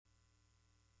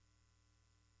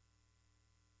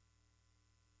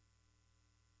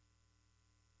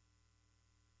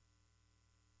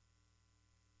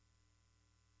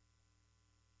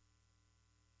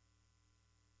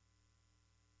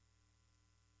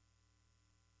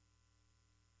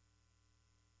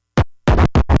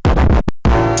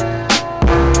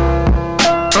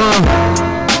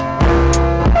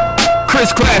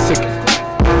This classic,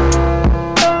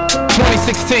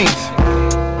 2016's.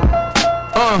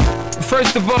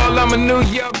 First of all, I'm a New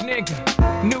York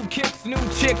nigga. New kicks, new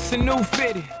chicks, and new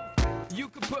fitted. You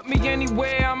can put me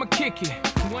anywhere, I'ma kick it.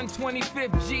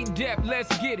 125th G-Dep,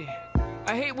 let's get it.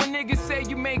 I hate when niggas say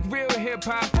you make real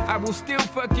hip-hop. I will still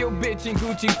fuck your bitch in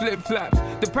Gucci flip-flops.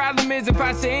 The problem is if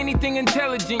I say anything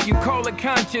intelligent, you call it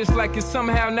conscious like it's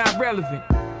somehow not relevant.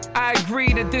 I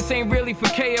agree that this ain't really for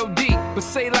KOD, but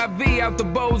say la vie out the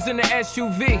bows in the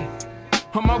SUV.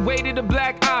 On my way to the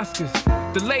Black Oscars,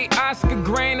 the late Oscar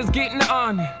Grant is getting the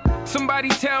honor. Somebody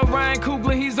tell Ryan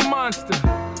Coogler he's a monster.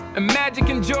 And Magic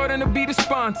and Jordan will be the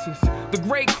sponsors. The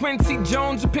great Quincy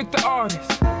Jones will pick the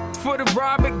artist. For the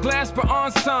Robert Glasper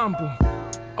Ensemble.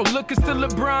 Oh, look, it's the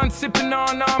LeBron sipping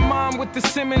on Armand with the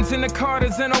Simmons and the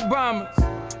Carters and Obamas.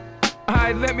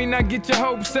 Alright, let me not get your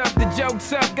hopes up. The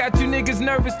joke's up, got you niggas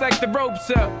nervous like the rope's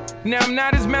up. Now I'm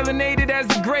not as melanated as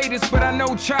the greatest, but I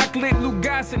know chocolate Lou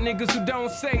Gossett niggas who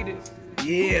don't say this.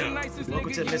 Yeah,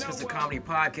 welcome to the Misfits Of Comedy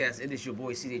podcast. It is your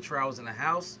boy CJ Trowers in the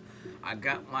house. I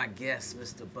got my guest,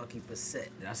 Mr. Bucky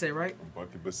Bassett. Did I say it right?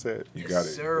 Bucky Bassett. You yes, got it.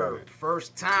 Sir. You got it.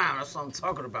 First time. That's what I'm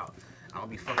talking about. I don't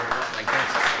be fucking it up like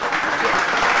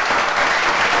that.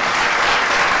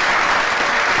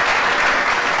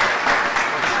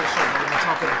 We're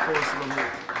talking, of course, a little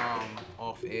bit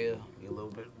off air. You're a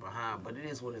little bit behind, but it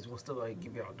is what it is. We'll still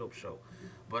give y'all a dope show.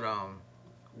 But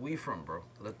where you from, bro?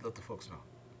 Let the folks know.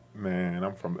 Man,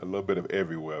 I'm from a little bit of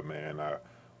everywhere, man. I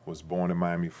was born in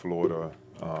Miami, Florida.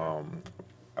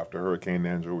 After Hurricane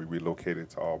Andrew, we relocated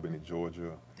to Albany,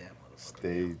 Georgia.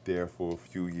 Stayed there for a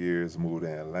few years, moved to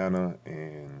Atlanta,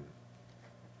 and,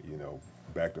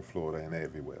 back to Florida and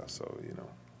everywhere. So,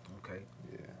 Okay.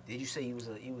 Yeah. Did you say you was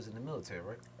in the military,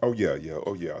 right? Oh,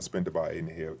 yeah. I spent about eight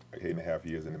and a half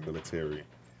years in the military.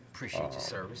 Appreciate your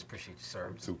service.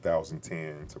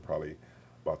 2010 to probably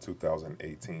about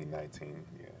 2018, 19,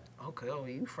 yeah. Okay,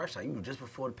 you fresh out. You were just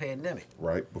before the pandemic.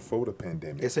 Right before the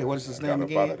pandemic. They say, what is his name got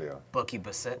again? up out of there. Bucky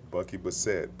Bassett. Bucky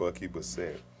Bassett.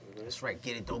 That's right.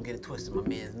 Don't get it twisted. My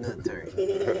man's military.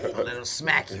 Don't let him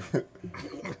smack you.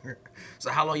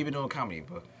 So how long you been doing comedy,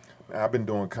 bro? I've been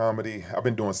doing comedy. I've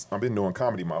been doing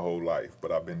comedy my whole life,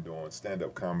 but I've been doing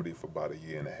stand-up comedy for about a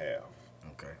year and a half.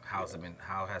 Okay. How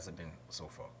has it been so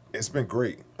far? It's been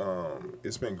great.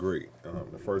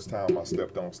 The first time I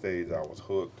stepped on stage, I was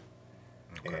hooked.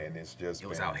 Okay. And it's just. It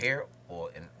was out here or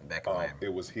back in Miami?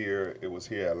 It was here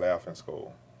at Laughing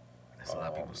Skull. That's a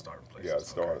lot of people starting places.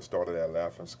 Yeah, started at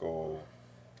Laughing Skull.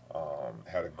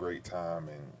 Had a great time,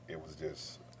 and I was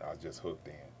just hooked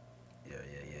in. Yeah.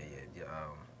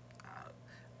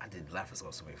 I did Laughing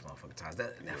Skull so many motherfucking times.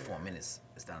 That 4 minutes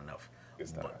is not enough.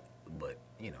 It's not. But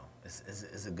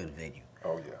it's a good venue.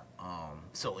 Oh yeah.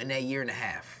 So in that year and a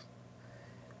half,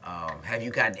 have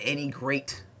you gotten any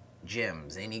great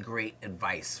gems, any great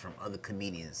advice from other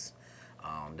comedians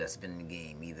that's been in the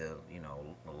game, either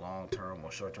long term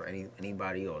or short term?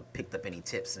 Anybody, or picked up any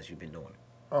tips since you've been doing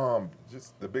it?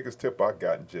 Just the biggest tip I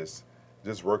got, just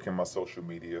working my social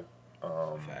media.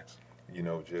 Facts.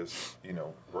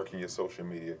 Working your social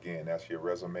media, again, that's your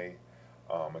resume.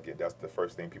 Again, that's the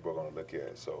first thing people are going to look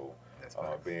at. So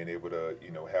being able to,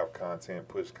 have content,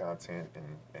 push content,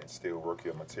 and still work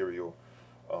your material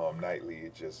nightly,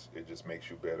 it just makes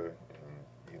you better,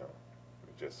 and,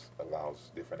 it just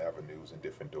allows different avenues and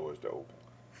different doors to open.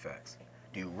 Facts.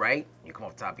 Do you write? You come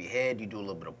off the top of your head? You do a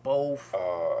little bit of both?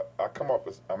 I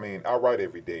write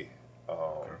every day.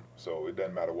 So it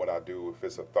doesn't matter what I do. If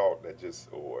it's a thought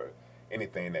or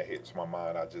anything that hits my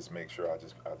mind, I just make sure I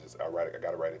write it. I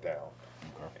got to write it down.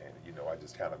 Okay. And, I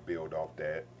just kind of build off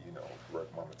that, work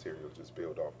my material, just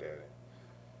build off that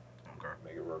and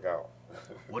make it work out.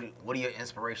 What are your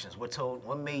inspirations?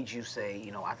 What made you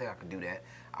say, I think I could do that?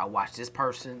 I watched this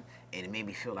person and it made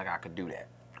me feel like I could do that.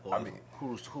 Or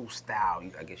whose style,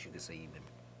 I guess you could say you've been.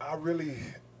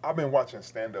 I've been watching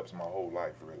stand-ups my whole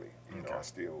life, really. I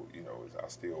still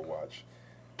watch,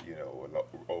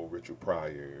 old Richard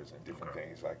Pryors and different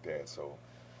things like that. So,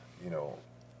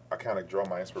 I kind of draw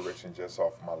my inspiration just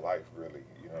off my life, really.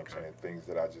 You know what I'm saying? Things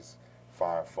that I just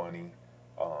find funny,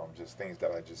 just things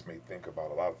that I just may think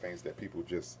about. A lot of things that people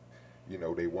just,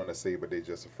 they want to say, but they're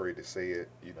just afraid to say it,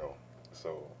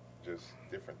 So, just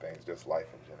different things, just life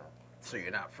in general. So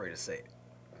you're not afraid to say it.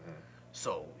 Mm-hmm.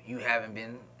 So you haven't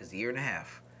been, it's a year and a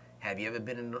half. Have you ever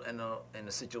been in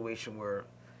a situation where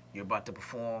you're about to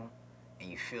perform and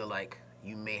you feel like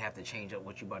you may have to change up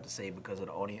what you're about to say because of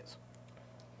the audience?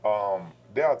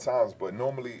 There are times, but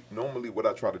normally what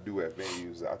I try to do at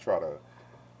venues, I try to,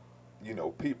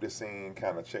 peep the scene,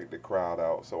 kind of check the crowd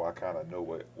out, so I kind of know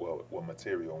what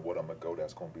material and what I'm gonna go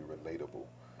that's gonna be relatable.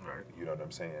 Right. You know what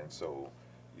I'm saying? So,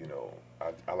 you know,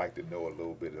 I like to know a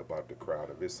little bit about the crowd.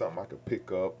 If it's something I could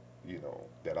pick up, you know,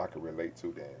 that I could relate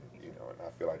to, then, you know, and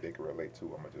I feel like they can relate to,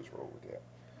 I'm gonna just roll with that.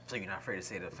 So you're not afraid to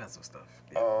say the offensive stuff?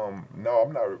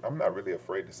 No, I'm not really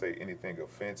afraid to say anything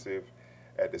offensive.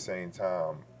 At the same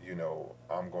time, you know,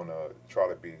 I'm gonna try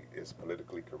to be as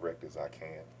politically correct as I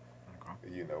can.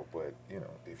 Okay. You know, but you know,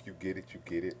 if you get it, you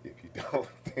get it. If you don't,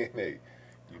 then hey,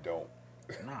 you don't.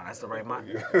 No, that's the right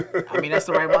mind. I mean, that's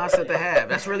the right mindset to have.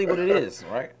 That's really what it is,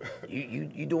 right?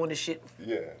 You doing this shit.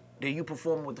 Yeah. Then you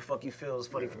perform what the fuck you feel is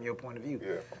funny from your point of view.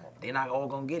 Yeah. They're not all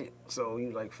gonna get it. So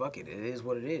you like, fuck it. It is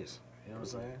what it is. You know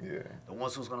what I'm saying? Yeah. The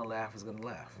ones who's gonna laugh is gonna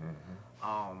laugh.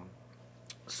 Mm-hmm.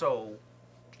 So,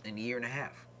 in a year and a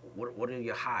half, what are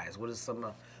your highs? What is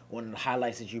one of the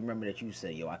highlights that you remember that you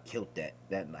say, yo, I killed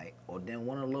that night? Or then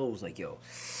one of the lows, like, yo,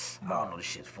 I don't know, this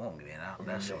shit's for me, man.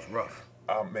 That shit was rough.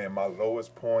 Man, my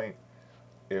lowest point,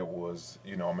 it was,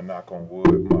 you know, I'm gonna knock on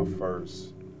wood,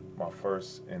 my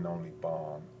first and only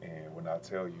bomb. And when I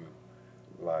tell you,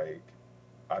 like,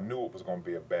 I knew it was gonna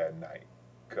be a bad night,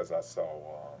 cause I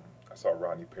saw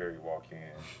Rodney Perry walk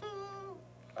in,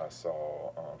 I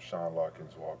saw Sean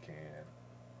Larkins walk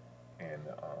in, and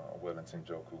Wellington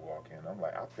Joku walk in. I'm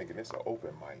like, I'm thinking it's an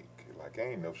open mic, like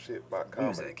ain't no shit about comedy. Who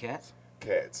was that, Cats?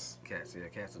 Cats. Cats, yeah,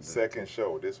 Cats. Second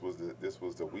show. This was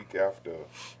the week after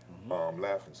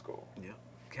Laughing Skull. Yeah,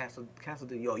 Cats.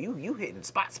 Yo, you hitting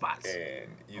spots.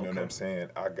 And you know what I'm saying?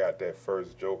 I got that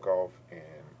first joke off, and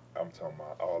I'm talking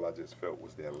about all I just felt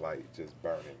was that light just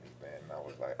burning me, man. And I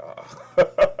was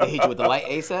like, They hit you with the light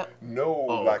ASAP? No,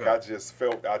 okay. I just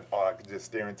felt I could just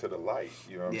stare into the light.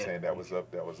 You know what I'm saying? That was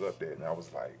up there, and I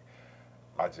was like.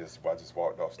 I just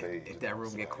walked off stage. If that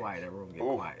room get quiet, that room get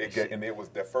quiet. And it was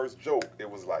that first joke. It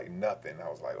was like nothing. I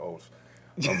was like, oh,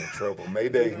 I'm in trouble.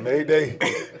 Mayday, Mayday,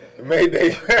 Mayday.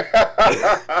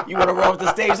 You want to roll off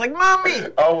the stage like, mommy?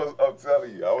 I'm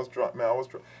telling you, I was trying.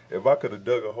 If I could have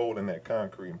dug a hole in that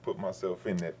concrete and put myself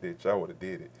in that bitch, I would have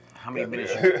did it. How many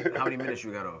minutes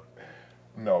you got off?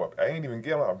 No, I ain't even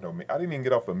get off. I didn't even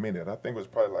get off a minute. I think it was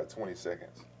probably like 20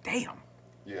 seconds. Damn.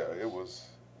 Yeah, it was.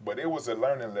 But it was a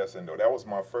learning lesson, though. That was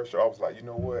my first show. I was like, you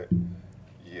know what?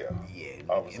 Yeah. Yeah.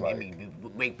 I was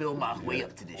build my way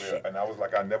up to this shit. And I was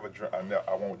like, I never drink.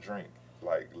 I won't drink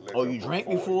like liquor. Oh, you drank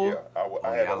before? Yeah.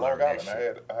 I had a Long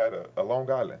Island. I had a Long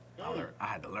Island. I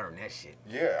had to learn that shit.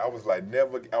 Yeah, I was like,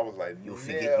 never. I was like, you'll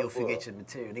forget your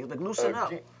material. They was like, loosen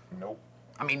up. Nope.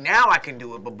 I mean, now I can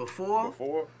do it, but before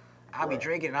I'll be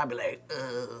drinking and I'll be like,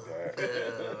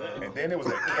 And then it was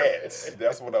at Cats.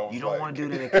 That's what I was. You don't want to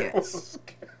do that at Cats.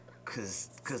 Cause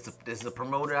there's a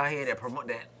promoter out here that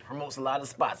promotes a lot of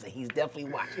spots, and he's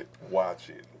definitely watching. Watch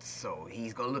it. So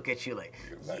he's gonna look at you like,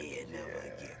 never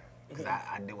again. Cause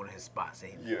I did one of his spots,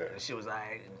 and the shit was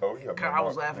alright. Oh yeah, I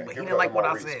was laughing, but he didn't like what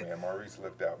I said. Man, Maurice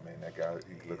looked out, man. That guy,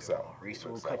 he looks out. Maurice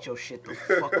will cut your shit the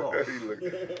fuck off. he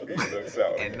looks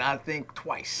out, and not think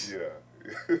twice.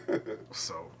 Yeah.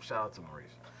 So shout out to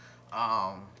Maurice.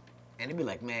 And it'd be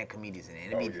like mad comedians in it.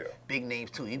 It'd be big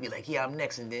names too. You'd be like, yeah, I'm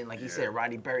next. And then, like you said,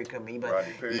 Rodney Perry come in. You'd be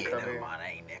like, never mind,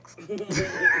 I ain't next.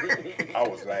 I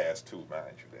was last too,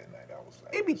 mind you, that night. I was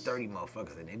last. It'd be 30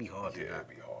 motherfuckers in it. It'd be hard to it'd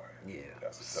be hard. Yeah.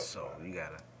 That's a tough so one. you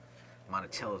gotta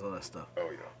Monticello's, all that stuff.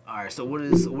 Oh, yeah. All right, so what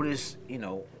is,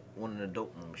 one of the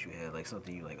dope moments you had? Like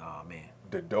something you like, oh, man.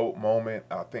 The dope moment,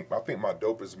 I think my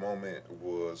dopest moment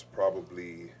was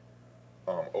probably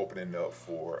opening up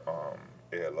for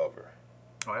Ed Lover.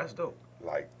 Oh, that's dope.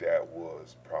 Like that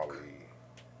was probably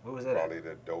Where was that probably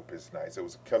the dopest nights. It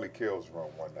was Kelly Kell's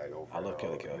room one night over. I love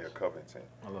Kelly Kell's. Near Covington.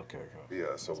 I love Kelly Kell's.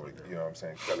 Yeah, so you know what I'm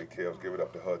saying. Kelly Kell's, give it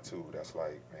up to her too. That's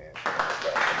like, man.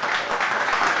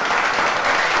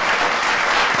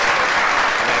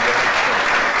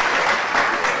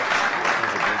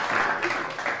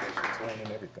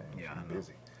 And everything. Yeah, she's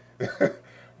busy.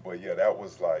 But yeah, that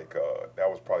was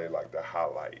probably like the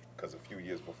highlight, because a few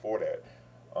years before that,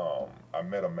 I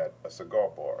met him at a cigar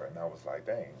bar, and I was like,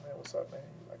 dang, man, what's up, man?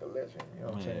 You're like a legend, you know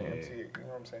what I'm saying? MTV, you know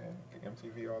what I'm saying?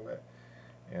 MTV, all that.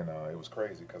 And it was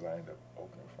crazy because I ended up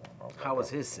opening for him. How was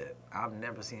his set? I've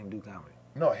never seen him do comedy.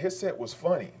 No, his set was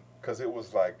funny because it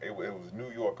was like, it was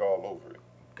New York all over it.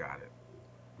 Got it.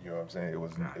 You know what I'm saying? It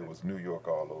was New York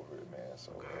all over it, man.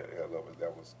 So I love it.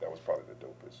 That was probably the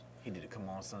dopest. He did the Come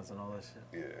On Sons and all that shit?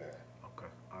 Yeah. Okay,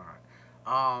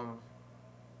 all right.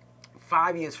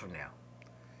 5 years from now,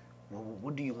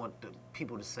 what do you want the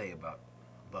people to say about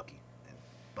Bucky and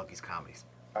Bucky's comedies?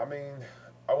 I mean,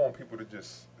 I want people to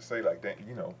just say like, damn,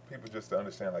 you know, people just to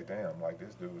understand like, damn, like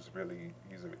this dude's really,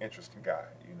 he's an interesting guy.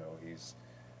 You know, he's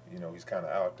kind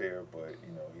of out there, but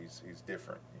you know, he's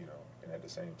different. You know, and at the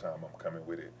same time, I'm coming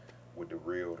with it with the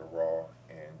real, the raw,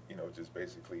 and just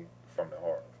basically from the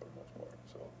heart for the most part.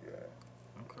 So yeah.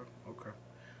 Okay.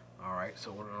 All right.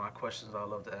 So one of my questions I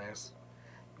love to ask,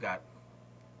 you got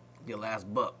your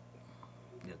last buck,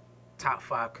 your top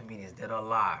 5 comedians that are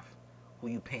alive. Who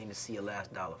you paying to see your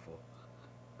last dollar for?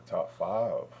 Top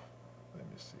 5. Let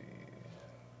me see.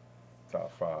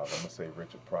 Top 5. I'm gonna say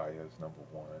Richard Pryor is number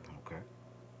 1. Okay.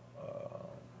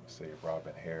 Say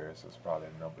Robin Harris is probably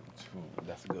number 2.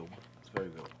 That's a good one. It's very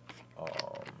good.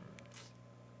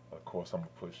 Of course, I'm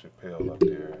gonna put Chappelle up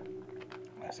there.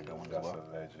 That's a good one as That's well.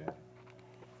 a legend.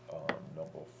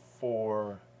 Number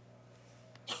 4.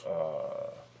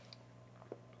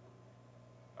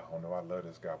 I don't know. I love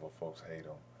this guy, but folks hate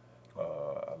him.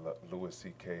 I love Louis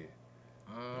C.K.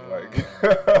 Like,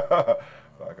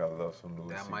 like I love some Louis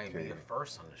C.K. That might be your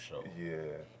first on the show.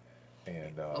 Yeah.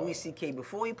 And Louis C.K.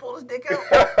 before he pulled his dick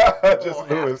out? just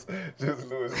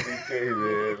Louis C.K.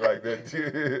 man, like that.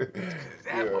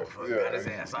 That motherfucker got his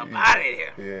ass up out of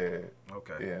here. Yeah.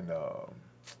 Okay. And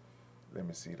let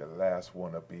me see, the last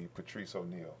one will be Patrice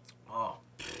O'Neal. Oh.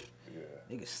 Yeah.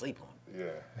 Niggas sleep on him.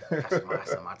 Yeah.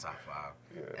 That's in my top 5.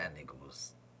 Yeah. That nigga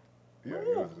was Yeah,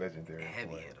 he was legendary.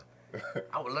 heavy boy. hitter.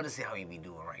 I would love to see how he be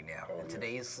doing right now in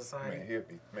today's society.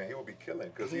 Man, he'll be killing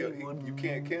because you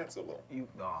can't cancel him.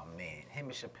 Oh man, him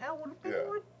and Chappelle would have been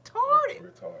Yeah. retarded.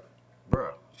 Retarded.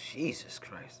 Bro, Jesus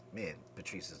Christ. Man,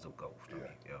 Patrice is the GOAT for me.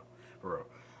 Yeah. Bro.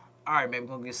 All right, man, we're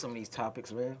going to get some of these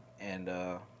topics, man. And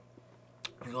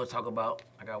we're going to talk about,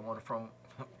 I got one from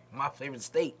my favorite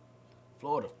state,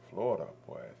 Florida. Florida,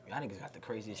 boy. Y'all niggas got the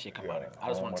craziest shit come out of it. I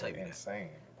just want to tell you that. Insane,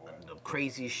 boy. The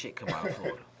craziest shit come out of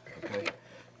Florida, okay?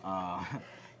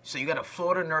 So you got a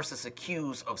Florida nurse that's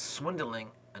accused of swindling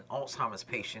an Alzheimer's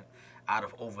patient out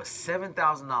of over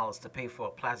 $7,000 to pay for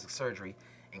a plastic surgery,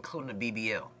 including a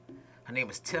BBL. Her name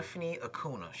is Tiffany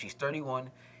Acuna. She's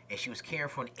 31, and she was caring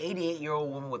for an 88-year-old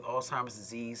woman with Alzheimer's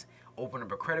disease, opened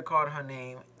up a credit card in her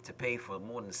name to pay for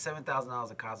more than $7,000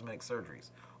 in cosmetic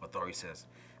surgeries, authority says.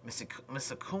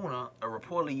 Miss Acuna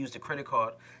reportedly used a credit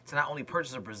card to not only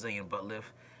purchase a Brazilian butt lift,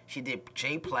 she did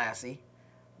J-plasty,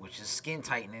 which is skin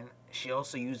tightening. She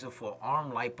also used it for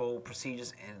arm lipo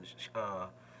procedures, and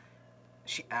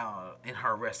she in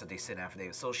her arrest that they said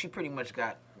affidavit. So she pretty much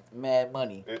got mad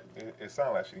money. It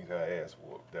sounds like she needs her ass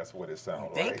whooped. That's what it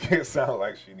sounds You like. think? It sounds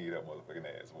like she need that motherfucking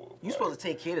ass whooped. You supposed to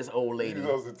take care of this old lady. You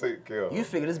supposed to take care of her. You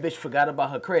figure this bitch forgot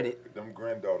about her credit. Them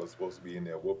granddaughters supposed to be in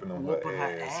there whooping on Whooping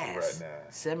her ass right now.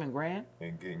 $7,000.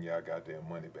 And getting y'all goddamn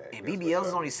money back. And That's BBLs what's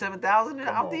is up. only $7,000 Come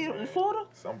out on, there man. in Florida.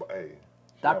 Somebody, hey,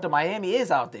 Dr. Miami is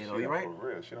out there though, you right? For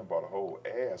real, she done bought a whole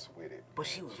ass with it. But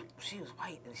she was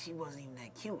white and she wasn't even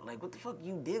that cute. Like, what the fuck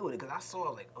you did with it? Because I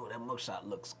saw like, oh, that mugshot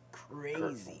looks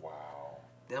crazy. Wow.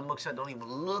 That mugshot don't even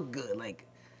look good. Like,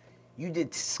 you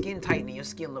did skin tightening, your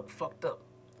skin looked fucked up.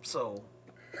 So,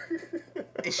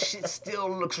 this shit still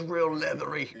looks real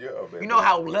leathery. Yeah, man. You know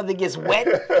how leather gets wet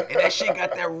and that shit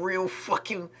got that real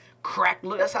fucking cracked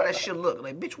look? That's how that shit look.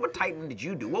 Like, bitch, what tightening did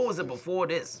you do? What was it before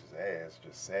this? His ass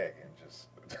just sagging, just.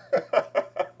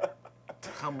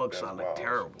 Her mugshot look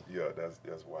terrible. Yeah, that's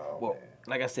wild, Well, man.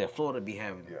 like I said, Florida be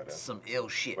having that's- some ill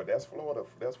shit. But that's Florida.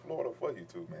 That's Florida for you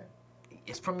too, man.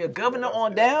 It's from your governor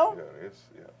on Yeah, down.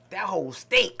 Yeah. That whole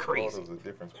state crazy. Florida's a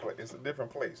different place. It's a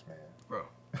different place, man. Bro,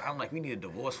 I'm like, we need a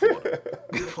divorce Florida.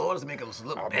 Florida's making us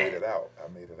look I bad. made it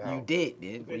out. You did,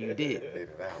 dude. Well, you did. Made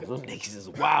it out. Those niggas is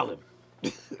wildin'.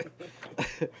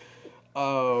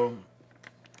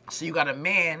 So you got a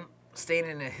man staying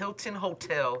in a Hilton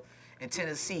hotel in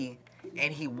Tennessee,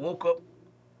 and he woke up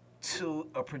to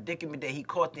a predicament that he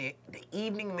caught the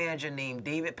evening manager named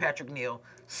David Patrick Neal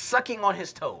sucking on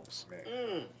his toes.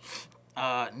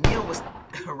 Neal was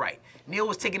right. Neal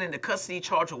was taken into custody,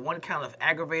 charged with 1 count of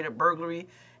aggravated burglary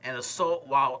and assault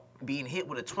while being hit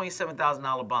with a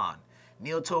 $27,000 bond.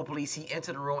 Neal told police he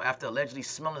entered the room after allegedly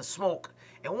smelling smoke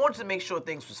and wanted to make sure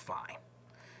things was fine.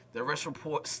 The arrest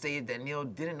report stated that Neal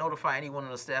didn't notify anyone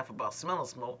on the staff about smelling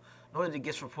smoke, nor did the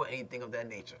guest report anything of that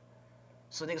nature.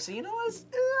 So niggas say, you know what?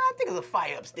 I think there's a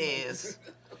fire upstairs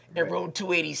at road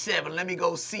 287. Let me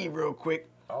go see real quick.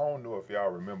 I don't know if y'all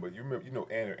remember. You know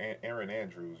Aaron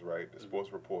Andrews, right? The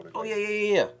sports reporter. Oh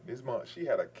yeah. This month she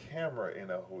had a camera in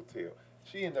her hotel.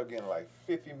 She ended up getting like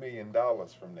 $50 million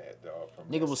from that, dog.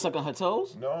 Nigga was sucking her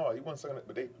toes? No, he wasn't sucking it,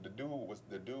 but the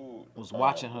dude was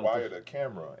watching her. Wired a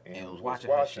camera and was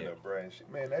watching her, bro. And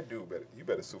man, that dude you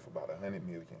better sue for about $100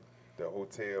 million. The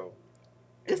hotel.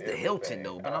 It's the Hilton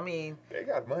though, but I mean, they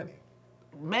got money.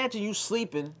 Imagine you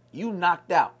sleeping, you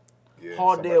knocked out, Yeah,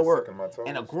 hard day at work, sucking my toes.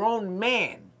 and a grown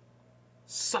man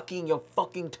sucking your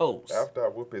fucking toes. After I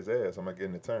whoop his ass, I'm gonna get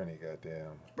an attorney, goddamn.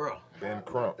 Bro. Ben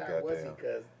Crump, That was he, goddamn.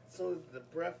 because soon as the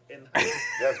breath and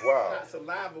That's wild. hot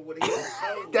saliva would hit his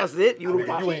toes. That's it. You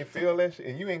ain't feel that shit,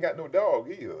 and you ain't got no dog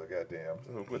either. Goddamn.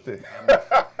 So what the?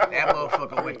 That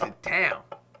motherfucker went to town.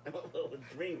 was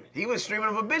dreaming. He was streaming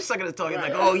of a bitch sucking his toe. He's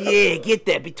like, oh yeah, get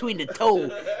that between the toe.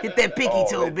 Hit that pinky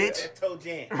toe, bitch. That toe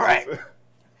jam. Right.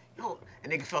 Yo,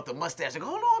 and nigga felt the mustache. Like,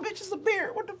 hold on, bitch, it's a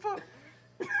beard. What the fuck?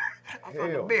 I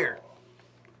felt the beard.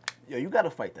 Yo, you gotta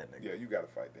fight that nigga. Yeah, you gotta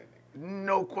fight that nigga.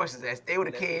 No questions asked. They would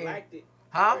have Unless he came. liked it.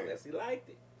 Huh? Unless he liked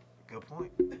it. Good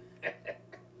point.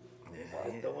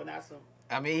 Throwing out some.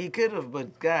 I mean, he could have,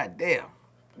 but goddamn,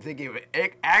 they gave an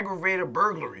aggravated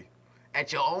burglary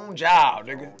at your own job,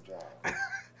 nigga. Own job.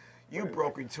 You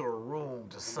broke into a room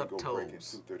to suck Go break in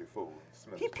toes. 234.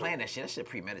 He planned that shit. That shit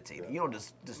premeditated. You don't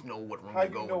just know what room How you're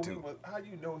you going know to. how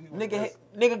you know he was?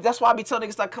 Nigga, that's why I be telling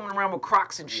niggas start coming around with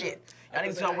Crocs and shit. Y'all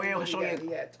niggas start He wearing, showing he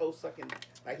you. had toe sucking,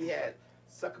 like he had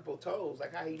suckable toes.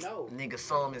 Like how he know? Niggas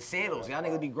saw him in sandals. Y'all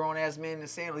niggas be grown ass men in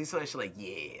sandals. He saw that shit like,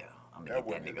 yeah, I'm gonna get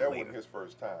that nigga That later. wasn't his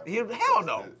first time. Hell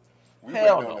no. Hell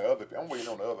Hell no. I'm waiting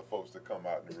on the other folks to come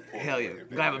out and report. Hell yeah. If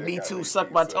You gonna have a they Me got Too their suck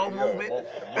feet my sucked. toe Yeah, movement?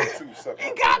 Me Too suck my You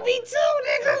toe got me movement. too,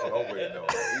 That's nigga. what I'm waiting on.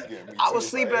 He getting Me I was Too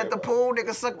sleeping at the forever. pool,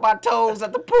 nigga suck my toes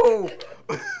at the pool.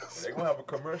 They gonna have a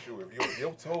commercial if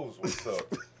your toes was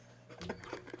sucked.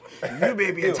 You may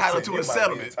be entitled to a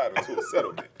settlement. You might be entitled to a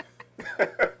settlement.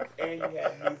 And you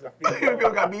had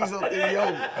You got me something,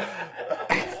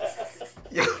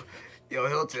 yo,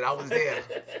 Hilton, I was there.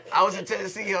 I was in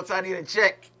Tennessee, Hilton. I need a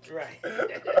check. Right.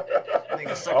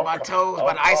 Nigga suck my toes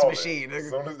by the ice machine, As nigga.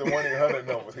 soon as the 1-800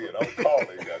 number's hit, I'm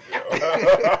calling,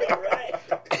 goddamn.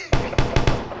 Right.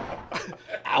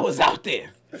 I was out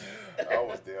there. I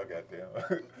was there,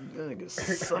 goddamn. Nigga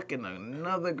sucking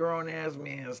another grown ass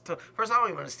man's toe. First, I don't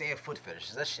even understand foot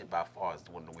fetishes. That shit by far is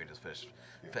one of the weirdest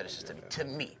fetishes to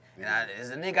me. And there's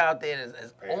a nigga out there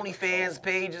that's OnlyFans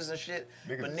pages and shit,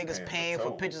 but niggas paying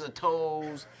for pictures of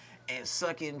toes and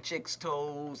sucking chicks'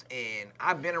 toes. And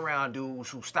I've been around dudes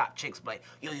who stop chicks like,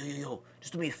 yo,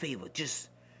 just do me a favor, just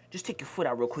take your foot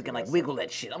out real quick and like wiggle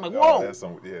that shit. I'm like, whoa,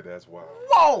 That's wild.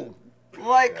 whoa.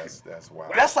 Like, that's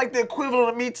wild. that's like the equivalent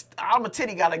of me. I'm a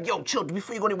titty guy. Like, yo, chill.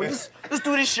 Before you go anywhere, just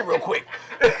do this shit real quick.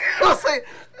 You know what I'm saying?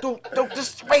 Don't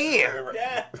just right here.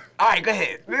 Yeah. All right, go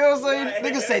ahead. You know what I'm saying?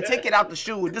 Niggas say, take it out the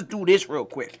shoe and just do this real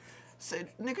quick. Said,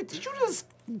 nigga, did you just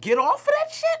get off of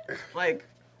that shit? Like,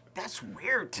 that's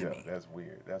weird to me. That's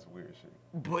weird. That's weird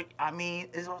shit. But, I mean,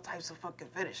 there's all types of fucking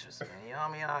fetishes, man. You know what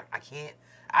I mean? I can't.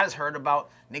 I just heard about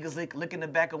niggas licking the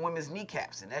back of women's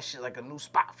kneecaps, and that shit like a new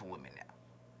spot for women now.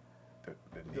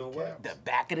 The Doing what? kneecaps. The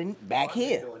back of the back I've been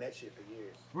here. doing that shit for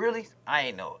years. Really? I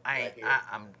ain't know. Back here.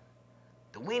 I'm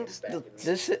the wind. Back in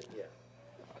This shit.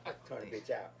 Yeah. Turn the bitch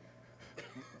out.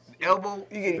 Elbow.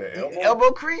 You get The elbow?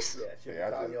 elbow crease. Yeah. She'll Yeah,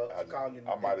 call you.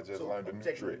 I might have just to learned a new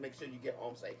check you, trick. Make sure you get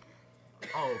home safe.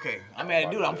 Oh, okay. I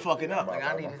mean, dude, I'm fucking up. Like,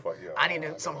 I need I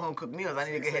know. some home cooked meals. I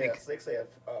need to get ahead. Six say a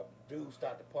dude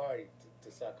start the party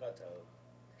to suck her toes.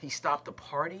 He stopped the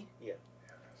party. Yeah.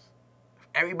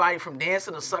 Everybody from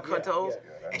dancing to suck her Yeah, toes,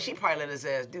 yeah. and she probably let his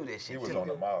ass do that shit He was too. on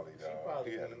the Molly, dog.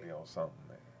 probably He had to did. be on something,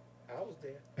 man. I was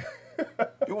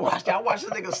there. Y'all watch this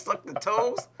nigga suck the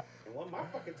toes. And one of my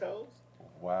fucking toes.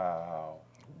 Wow.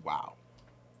 Wow.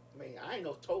 I mean, I ain't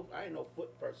no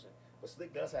foot person, but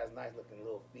Slick does has nice looking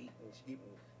little feet and she even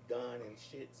done and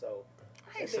shit. So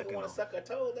I ain't if they sucking want no. to suck her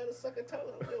toes, let her suck her toes.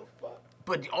 I don't give a fuck.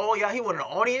 But all y'all, he wanted an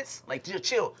audience. Like, just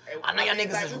chill. I know y'all mean,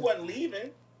 niggas like, is. we wasn't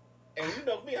leaving, and you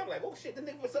know me, I'm like, oh shit, the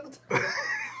nigga was sucking toes.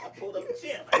 I pulled up a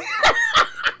chair. Like,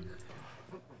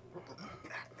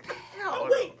 Hell oh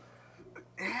no. wait.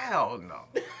 Hell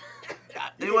no.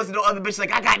 There wasn't no other bitch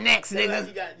like, I got next, Like,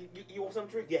 nigga. you want some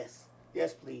drink? Yes.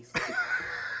 Yes, please.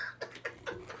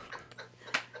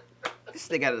 This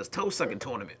nigga got his toe sucking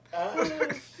tournament. Oh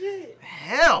shit.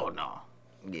 Hell no.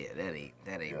 Yeah, that ain't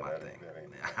my that thing.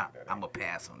 ain't- I'm a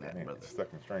pass on that, brother.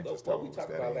 Stuck in strangers' What we toes. talked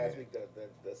that about ain't last it. week,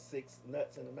 the 6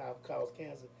 nuts in the mouth cause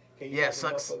cancer. Can you Yeah, imagine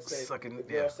suck- motherfucker say, sucking- the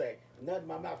girl yeah. say, nut in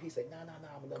my mouth. He say, no, I'm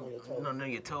a nut on your toes. No,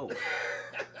 your toes.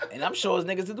 And I'm sure it's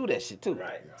niggas to do that shit too.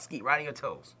 Right. Skeet right on your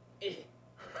toes. Eh.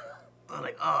 I'm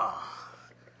like, I'ma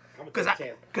Cause take a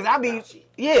chance. I be, Mouth shit.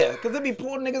 yeah, cause there be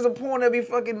poor niggas and porn that be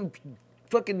fucking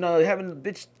having the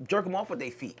bitch jerk them off with their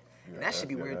feet. And that should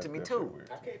be weird to me too.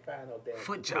 I can't find no damn Foot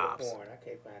Twitter jobs. porn. I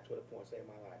can't find Twitter porn save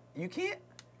my life. You can't?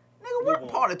 Nigga, what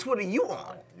won't. part of Twitter you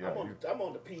on? Yeah, I'm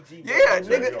on the PG. Yeah,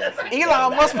 version. nigga.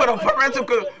 Elon Musk put a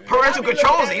parental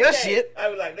controls in your shit.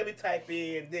 I be like, let me type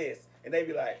in this, and they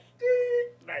be like,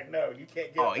 no, you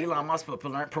can't get. Oh, it. Elon Musk put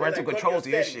parental Like, controls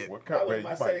in your settings. shit. What kind, I man,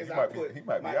 was my settings, I put he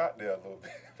might be my- out there a little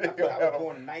bit. I thought I was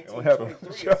born in Don't have them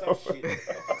 1923 or some show. shit.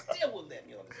 Still wouldn't let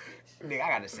me on this bitch. Nigga, I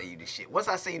gotta say you this shit. Once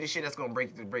I say you this shit, that's gonna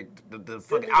break the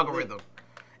fucking algorithm.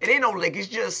 It ain't no link. It's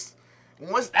just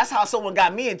once. That's how someone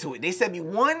got me into it. They sent me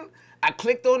one. I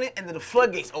clicked on it, and then the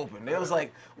floodgates opened. It was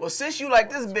like, well, since you like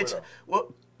this bitch,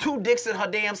 well, 2 dicks in her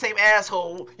damn same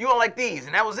asshole, you don't like these,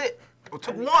 and that was it. It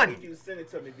took one. I need you to send it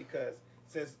to me because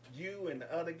since you and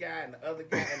the other guy and the other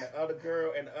guy and the other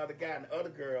girl and the other guy and the other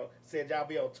girl said y'all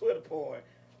be on Twitter porn,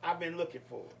 I've been looking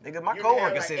for it. Nigga, my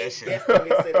coworker said that shit.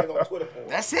 Said they on Twitter porn.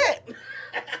 That's it.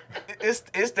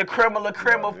 It's the creme of la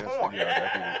creme of porn.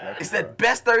 It's that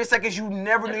best 30 seconds you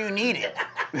never knew you needed.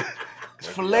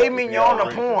 Filet mignon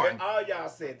of porn. All y'all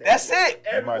said that. That's it.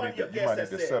 You might need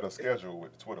to set a schedule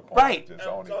with Twitter porn. Right.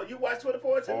 So you watch Twitter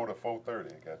porn too? 4 to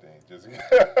 4:30. Goddamn. Just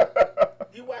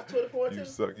you watch Twitter porn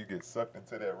too? You get sucked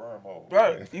into that wormhole.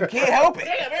 Bro, you can't help it.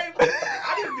 Damn,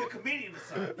 I need to be a comedian or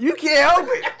something. You can't help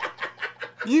it.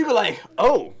 You be like,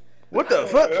 oh, what the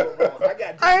fuck?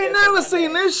 I ain't never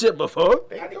seen this shit before.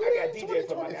 I got DJs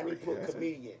for my I need to put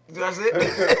comedian. That's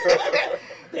it.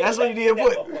 That's what you need to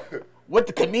put. What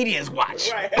the comedians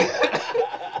watch. Right.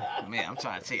 Man, I'm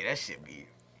trying to tell you, that shit be.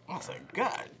 I was like,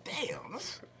 God damn,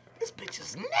 this bitch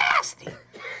is nasty.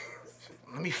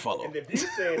 Let me follow. And if you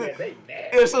saying that, they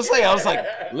nasty. It was so saying, I was like,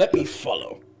 let me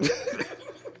follow.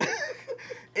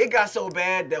 It got so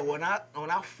bad that when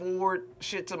I forward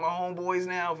shit to my homeboys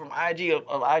now from IG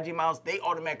of IG Miles, they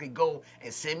automatically go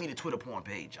and send me the Twitter porn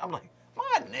page. I'm like,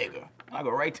 my nigga. I go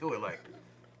right to it like,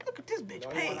 look at this bitch The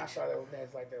only page. one I saw that was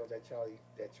nasty like that was that Charlie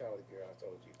girl I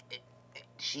told you.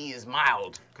 She is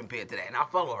mild compared to that, and I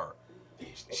follow her.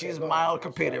 She's mild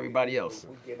compared to everybody else.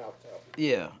 We getting off topic.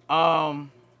 Yeah.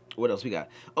 What else we got?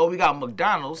 Oh, we got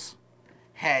McDonald's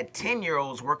had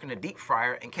 10-year-olds working the deep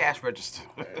fryer and cash register.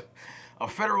 A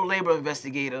federal labor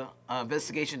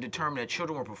investigation determined that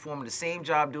children were performing the same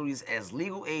job duties as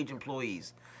legal age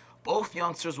employees. Both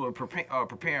youngsters were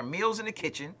preparing meals in the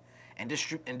kitchen and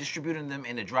distributing them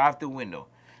in the drive-through window.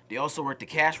 They also worked the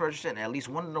cash register, and at least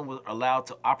one of them was allowed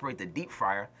to operate the deep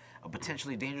fryer, a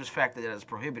potentially dangerous factor that is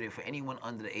prohibited for anyone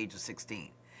under the age of 16.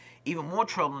 Even more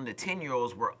troubling, the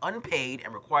 10-year-olds were unpaid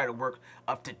and required to work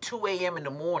up to 2 a.m. in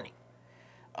the morning.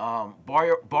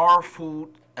 Bar Food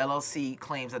LLC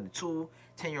claims that the two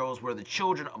 10-year-olds were the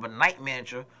children of a night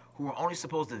manager who were only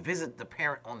supposed to visit the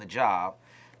parent on the job,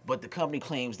 but the company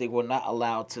claims they were not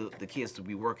allowed the kids to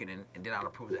be working and did not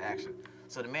approve the action.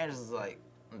 So the manager's like,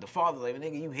 the father's like,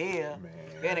 nigga, you here? Man.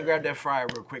 Go ahead and grab that fryer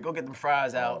real quick. Go get them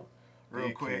fries out real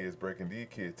These quick. These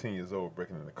kids 10 years old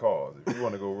breaking in the cars. If you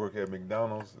want to go work at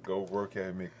McDonald's, go work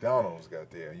at McDonald's,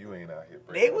 goddamn. You ain't out here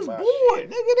breaking They was my bored. shit.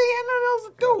 Nigga, they had nothing else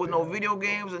to do with no video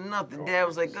games or nothing. Dad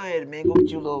was like, go ahead, man, go get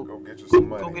you a little, Go get you some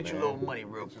money, go get you a man. little money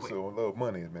real Get you quick. some little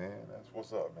money, man. That's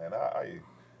what's up, man. Hey,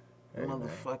 man.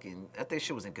 Motherfucking, I think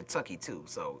shit was in Kentucky too,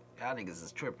 so y'all niggas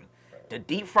is tripping. The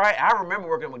deep fry, I remember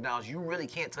working at McDonald's, you really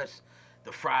can't touch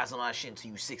the fries and all that shit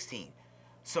until you 16.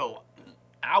 So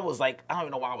I was like, I don't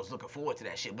even know why I was looking forward to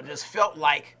that shit, but it just felt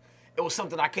like it was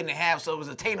something I couldn't have, so it was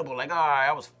attainable. Like, all right,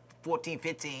 I was 14,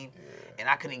 15, and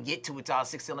I couldn't get to it till I was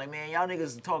 16. Like, man, y'all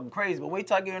niggas are talking crazy, but wait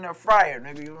till I get in that fryer,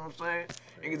 nigga, you know what I'm saying?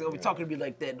 Niggas gonna be talking to me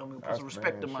like that, don't be put some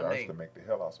respect in my I used name. to make the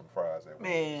hell out some fries at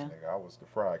Man. Wendy's, nigga. I was the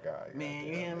fry guy. Man,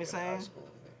 you goddamn, hear me in high saying? school,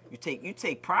 nigga. You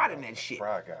take pride in that shit.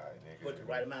 Fry guy, nigga. Put the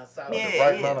right amount of salt. Yeah. The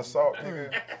right amount of salt,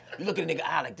 nigga. You look at a nigga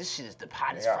eye like, this shit is the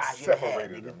hottest Nigga, I fries you ever had,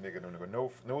 separated nigga. them, nigga. Them nigga.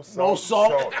 No salt. No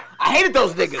salt. I hated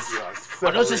those niggas.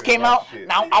 When those just came out,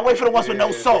 now I wait for the ones with no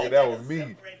Yeah, salt. nigga, that was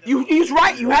me. You was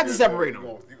right. You had to separate them.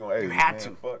 Hey, You had man, to.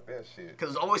 Fuck that shit.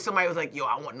 Cause always somebody was like, yo,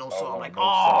 I want no salt. I'm want like, no oh,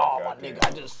 salt, my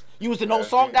goddamn. nigga, you was the no That's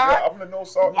salt it. guy? Yeah, I'm the no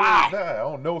salt Why? dude. Nah, I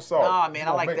don't no salt. Nah, man, You I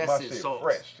gonna like make that my shit shit salt.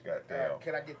 fresh, goddamn.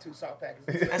 Can I get 2 salt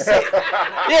packages? That's it.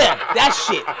 Yeah, that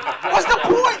shit. What's the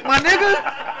point, my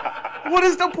nigga? What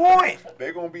is the point?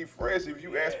 They gonna be fresh if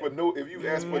you ask for no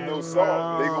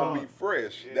salt. They gonna be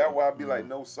fresh. That's why I be like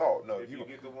no salt. No, you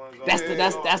get the ones on That's there.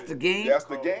 the game. That's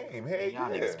the game. Hey,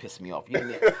 Y'all yeah. niggas piss me off. Y'all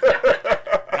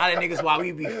the niggas why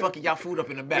we be fucking y'all food up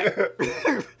in the back.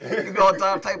 You know,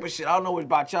 all type of shit. I don't know what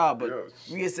about y'all, but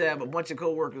Yeah. we used to have a bunch of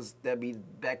coworkers that be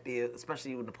back there,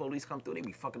 especially when the police come through, they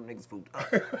be fucking them niggas food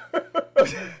up.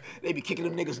 They be kicking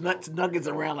them niggas nuggets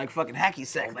around like fucking hacky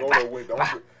sacks.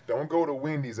 Don't go to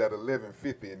Wendy's at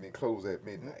 11:50 and then close at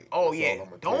midnight. Oh That's yeah. all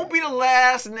I'ma tell Don't you. be the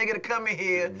last nigga to come in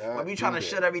here Do not when we do trying to that.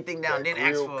 shut everything down, That then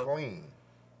ask grill for clean.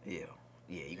 Yeah,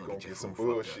 you You gonna gonna get your get some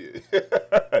food fucked up.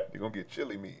 bullshit. You gonna get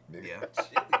chili meat, nigga.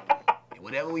 Yeah. And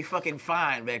whatever we fucking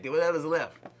find back there, whatever's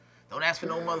left. Don't ask for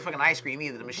no motherfucking ice cream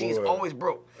either. The machine's Boy. always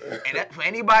broke. And that, for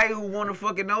anybody who wanna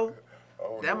fucking know, I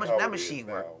don't that know how that it is machine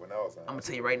now. work. When I was in I'm high gonna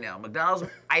tell you right now, McDonald's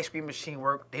ice cream machine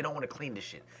work. They don't want to clean this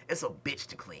shit. It's a bitch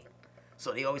to clean.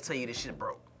 So they always tell you this shit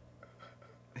broke.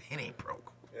 It ain't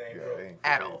broke It ain't Yeah, broke. they ain't,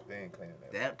 at all. They ain't cleaning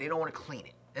that. They don't want to clean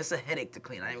it. It's a headache to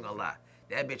clean. I ain't even gonna lie.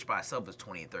 That bitch by itself is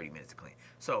 20 and 30 minutes to clean.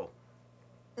 So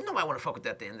nobody want to fuck with that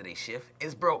at the end of their shift.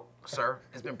 It's broke, sir.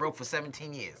 It's been broke for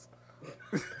 17 years.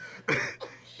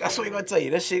 That's what we gonna tell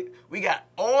you. That shit. We got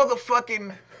all the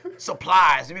fucking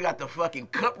supplies. We got the fucking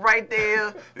cup right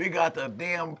there. We got the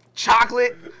damn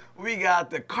chocolate. We got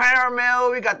the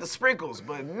caramel. We got the sprinkles,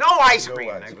 but no ice cream.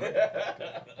 ice cream.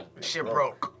 Shit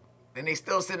broke. And they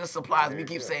still sending supplies. We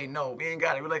keep saying no. We ain't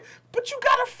got it. We're like, but you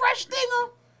got a fresh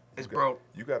dinger. It's broke.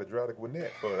 You got to draw the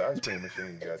Gwinnett for the ice cream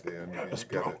machine you got there. It's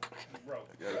broke. Broke.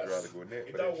 You got to draw the Gwinnett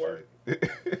It for don't that work.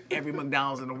 shit. Every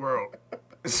McDonald's in the world.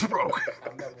 It's broke.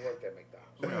 I've never worked at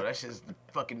McDonald's. No, that's just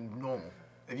fucking normal.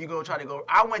 If you go try to go,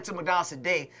 I went to McDonald's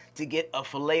today to get a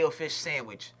filet of fish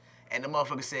sandwich, and the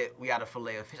motherfucker said, we got a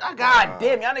filet of fish. God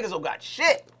damn, y'all niggas don't got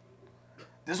shit.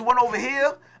 This one over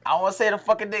here, I don't want to say the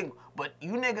fucking thing, but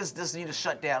you niggas just need to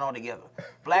shut down altogether.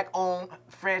 Black-owned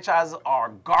franchises are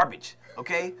garbage,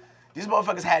 okay? These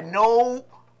motherfuckers had no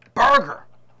burger.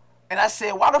 And I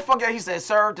said, why the fuck? He said,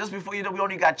 sir, just before you know, we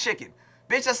only got chicken.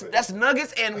 Bitch, that's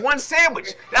nuggets and one sandwich.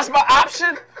 That's my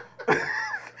option?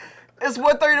 It's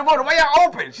 1:30 in the morning. Why y'all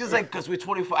open? She's like, because we're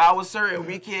 24 hours, sir, and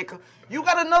we can't come. You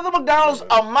got another McDonald's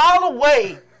a mile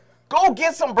away. Go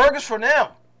get some burgers from them.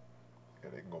 Yeah,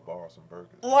 they can go borrow some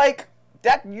burgers. Like,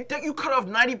 that, you think you cut off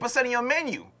 90% of your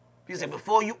menu. He said,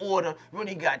 before you order, we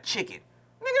only got chicken.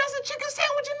 Nigga, that's a chicken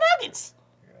sandwich and nuggets.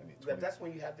 Yeah, I need But 20. that's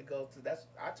when you have to go to.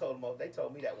 I told them. They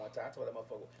told me that one time. I told that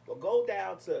motherfucker, well, go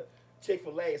down to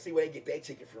Chick-fil-A and see where they get their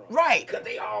chicken from. Right. Because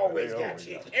they always They got always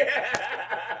chicken.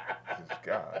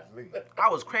 Golly. I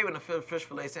was craving a fish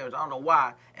fillet sandwich. I don't know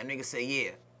why. And niggas say,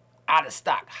 yeah, out of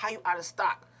stock. How you out of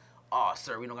stock? Oh,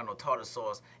 sir, we don't got no tartar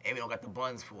sauce, and we don't got the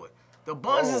buns for it. The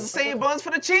buns is the same buns for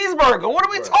the cheeseburger. What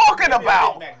are we talking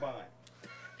about? Big Mac bun.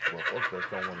 Well, folks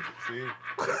just don't want to see.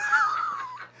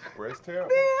 Bro, it's terrible.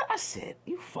 Man, I said,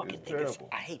 you fucking It's niggas. terrible.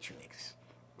 I hate you niggas.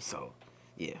 So,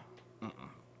 yeah.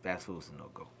 Fast food's a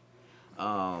no-go.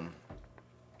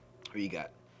 Who you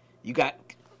got? You got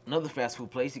another fast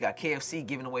food place. You got KFC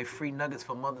giving away free nuggets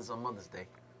for mothers on Mother's Day.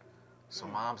 So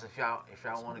moms, if y'all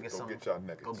want to get Go some, get y'all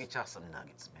nuggets. go get y'all some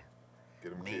nuggets, man.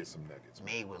 Get them kids some nuggets. Man.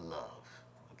 Made with love,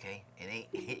 okay?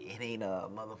 It ain't a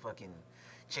motherfucking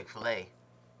Chick-fil-A,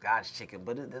 God's chicken,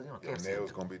 but it, Your KFC.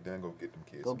 nails gonna be done. Go get them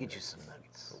kids. Go some get you nuggets. some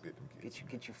nuggets. Go get them kids.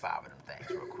 Get you 5 of them things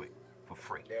real quick for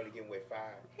free. They only giving away 5.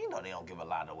 You know they don't give a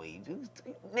lot away.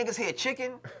 Niggas here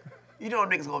chicken. You know what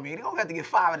niggas gonna be. They gonna have to get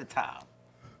 5 at a time.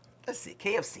 Let's see,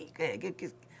 KFC. Go ahead,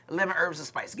 get 11 herbs and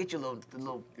spice. Get you a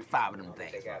little 5 of them They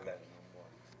things. got 11 no more.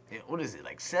 Yeah, what is it,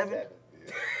 like 7? 7.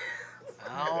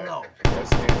 I don't know. That's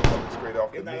coming straight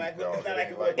off the It's not meat, like- dog. it's not like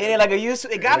it was- It ain't like it used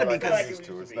to. It gotta be Like because it used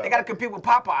to. It's they not gotta like- compete with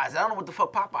Popeyes. I don't know what the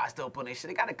fuck Popeyes still putting their shit.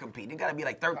 They gotta compete. They gotta be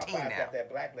like 13 Popeye's now. got that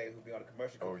black lady who be on the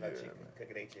commercial Oh, cooking her yeah, chicken, man.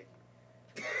 cooking their chicken.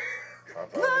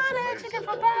 Popeyes Love is that amazing. chicken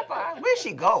from Popeyes. Where'd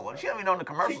she go? She don't even on the She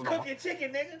commercials no more. cooking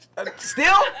chicken, nigga.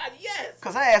 Still? Yes.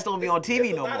 Cause her ass don't be on TV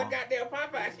It's no a lot more. of goddamn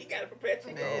Popeyes. She got to prepare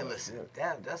chicken. Man, listen,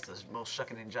 that's the most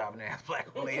shucking in job in the ass black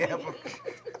lady ever.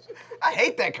 I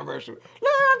hate that commercial.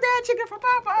 Love that chicken from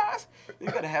Popeyes. You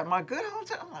gotta have my good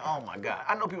hotel. I'm like, oh my God.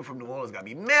 I know people from New Orleans gotta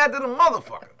be mad to the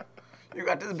motherfucker. You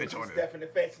got this bitch on She's there. definitely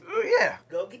affection. Oh, yeah.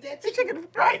 Go get that The chicken. chicken,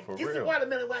 right? For Get some real.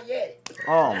 watermelon while you at it.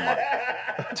 Oh my.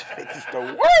 It's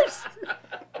the worst.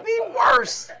 The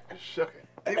worst. Shucking.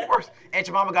 The worst. And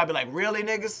your mama gotta be like, really,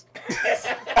 niggas?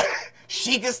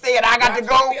 She can stay and I got to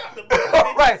go?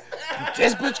 Right.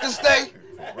 This bitch can stay?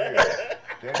 For real.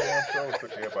 That damn show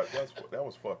took everybody. That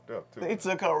was fucked up too. They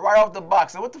took her right off the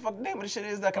box. And what the fuck the name of the shit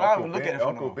is that? Cause I don't even look at it for no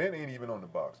Uncle more. Ben ain't even on the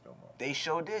box no more. They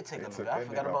sure did take They him. took I that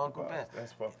forgot nigga about off Uncle the Ben. box.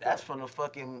 That's fucked That's up. from the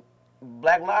fucking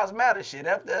Black Lives Matter shit.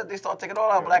 After they start taking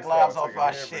all our Yeah, Black they started Lives off taking our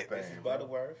everything. shit. This is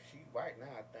Butterworth. She white now,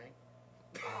 I think.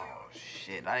 Oh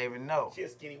shit, I didn't even know. She a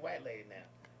skinny white lady now.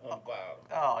 On the bottom.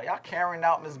 Oh, y'all carrying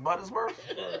out Miss Buttersworth?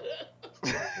 They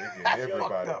getting That's everybody.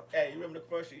 fucked up. Hey, you remember the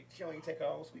first? She don't even take her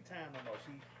own sweet time no more.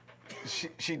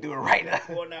 She doing right now.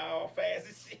 Pouring out all fast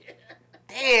and shit.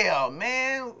 Damn,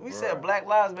 man. We said Bruh. Black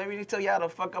Lives, baby. They tell y'all to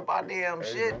fuck up our damn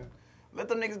Hey, shit. man. Let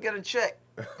them niggas get a check.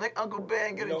 Let Uncle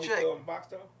Ben get You know a who's check. still in the box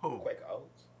though? Who? Quaker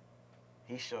Oats.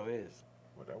 He sure is.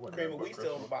 Well, that wasn't Cream nothing of but wheat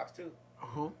still in the Christmas. box too.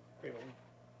 Who? Cream of wheat.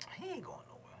 He ain't going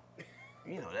nowhere.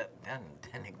 You know that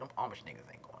nigga, them Amish niggas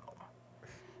ain't going nowhere.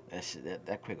 That shit,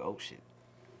 that quick oat shit.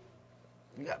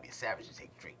 You gotta be a savage to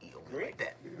eat oatmeal like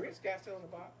that. The grits guy still in the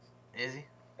box Is he?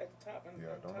 at the top. Yeah,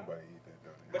 at the don't top. nobody eat that,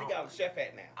 though. But he got a chef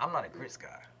hat now. I'm not a grits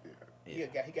guy. Yeah.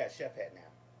 Yeah. He got a chef hat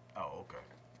now. Oh, okay.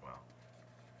 Well,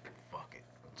 fuck it.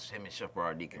 him and Chef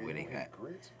Boyardee where they You at. eat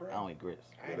grits, bro? I don't eat grits.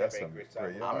 I ain't that's never some ate grits.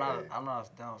 great- I'm not. Hey. I'm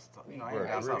not down. You know, I Bro, ain't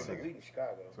down grits south. is- We in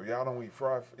Chicago. So y'all don't eat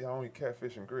y'all don't eat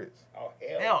catfish and grits. Oh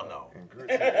Hell no. And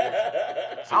grits. So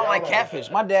I don't like y'all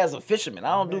catfish. My dad's a fisherman.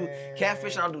 I don't do Man.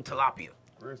 catfish. I don't do tilapia.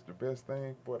 Grits the best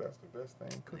thing, boy. That's the best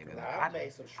thing cooking. Nigga, Nah, I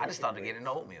made some I shrimp just started and getting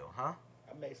grits. oatmeal, huh?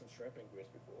 I made some shrimp and grits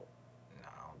before. Nah,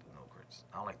 I don't do no grits.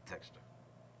 I don't like the texture.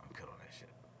 I'm good on that shit.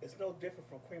 It's no different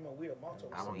from cream of wheat or malto.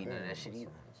 I don't eat none of that shit Some-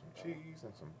 either. Some cheese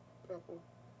and some pepper, and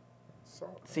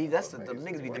salt. See, that's the amazing.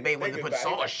 niggas be Wait, debating whether to put Think about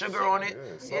salt or it. sugar on it.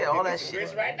 Yeah, Yeah, all that Some shit.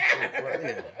 grits right now.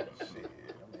 Shit,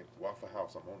 I'm at Waffle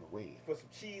House. I'm on the way. Put some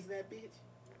cheese in that bitch.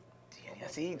 Yeah,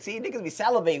 see, niggas be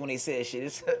salivating when they say shit.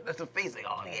 It's, that's the face like,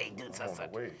 oh, he ain't doing I'm such on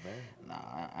such. the way, man. Nah,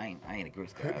 I ain't a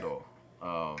grits guy at all.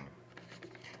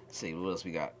 Let's see, what else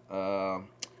we got?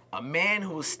 A man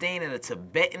who was staying at a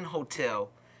Tibetan hotel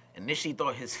initially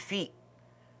thought his feet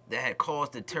that had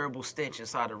caused the terrible stench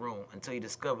inside the room until he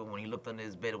discovered when he looked under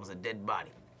his bed it was a dead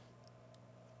body.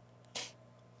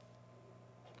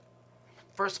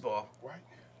 First of all, Right?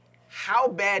 how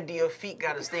bad do your feet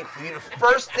gotta stink for you? The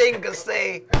first thing to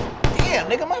say, damn,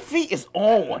 nigga, my feet is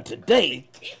on one today.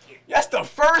 That's the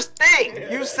first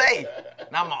thing you say.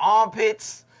 Now my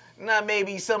armpits, now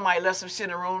maybe somebody left some shit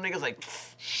in the room. Niggas like,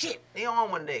 shit, they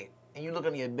on one day. And you look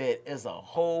under your bed, it's a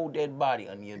whole dead body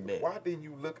under your bed. Why didn't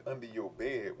you look under your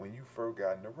bed when you first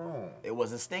got in the room? It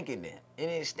wasn't stinking then. It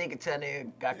didn't stink until they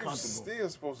got You comfortable. still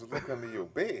supposed to look under your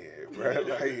bed, right?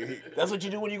 Like, That's what you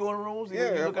do when you go in rooms? You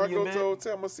yeah, look if I under your go to a bed?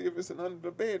 hotel, I'm gonna see if it's an under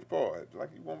the bed part. Like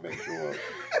you want to make sure.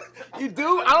 You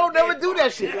do? I don't never do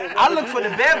that shit. I look for the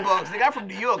bed bugs. Nigga, I'm from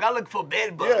New York. I look for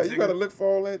bed bugs. Yeah, you nigga. gotta look for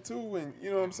all that too, and you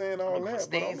know what I'm saying, all look for that. But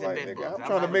stains I'm and like, bed nigga, bugs. I'm I'm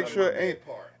trying to not make looking sure for the ain't bed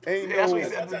part. ain't Yeah, that's no. what he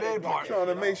said, the bed part. Trying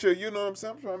to make sure, you know what I'm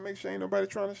saying. I'm trying to make sure ain't nobody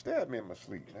trying to stab me in my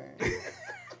sleep, man.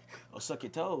 Or suck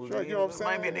your toes. Sure, nigga. you know what I'm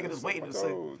saying? Might be a nigga that's waiting to Suck say,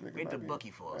 my toes, nigga, wait the might be-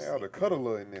 Bucky for us. I ought to cuddle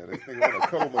her in there. This nigga wanna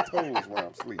cuddle my toes while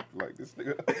I'm asleep. Like this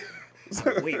nigga.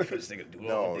 I'm waiting for this nigga to do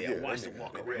it all No, day. yeah, I watch that him nigga-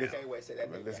 walk that around. Can't wait to say that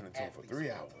I've been nigga listening to him for athlete 3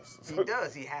 style. hours. He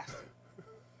does. He has to.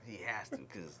 He has to,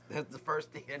 because that's the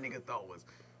first thing that nigga thought was,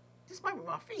 this might be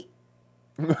my feet.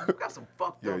 You got some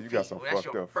fucked Yeah, up you feet. got some Well, that's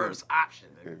fucked your up feet. first option.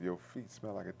 Nigga. If your feet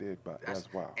smell like a dead body,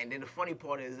 that's wild. And then the funny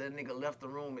part is that nigga left the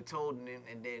room and told him,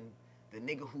 and then the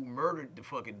nigga who murdered the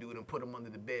fucking dude and put him under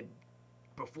the bed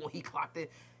before he clocked in.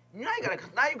 Now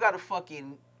you gotta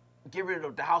fucking get rid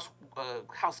of the house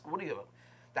what do you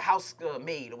the house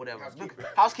maid or whatever.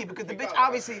 Housekeeper, because the bitch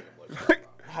obviously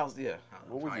house yeah.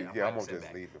 What was Sorry, it? I'm Yeah, I'm trying gonna to just sit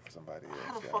back. leave it for somebody else.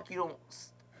 How the yeah. fuck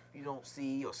you don't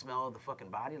see or smell the fucking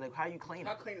body? Like how you clean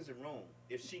How it? clean is the room?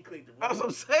 If she cleaned the room, That's what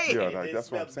I'm saying. Yeah, It like,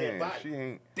 that's what I'm smells dead saying. body. She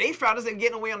ain't. They found us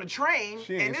getting away on the train,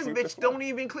 She ain't and this sweep the bitch floor. don't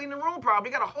even clean the room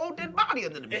properly. Got a whole dead body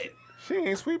under the bed. She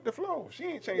ain't sweep the floor. She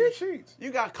ain't changed the sheets.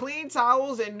 You got clean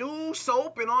towels and new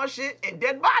soap and all shit and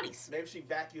dead bodies. maybe she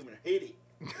vacuumed and hit it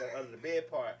under the bed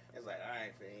part. It's like, I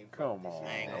ain't finna. Come on.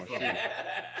 I ain't gonna She,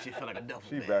 fuck She feel like a duffel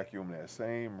she bag. vacuumed that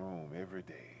same room every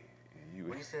day. And you.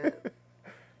 What you said?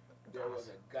 There was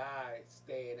a guy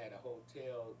staying at a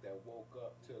hotel that woke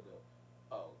up to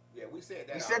the. Oh, yeah, we said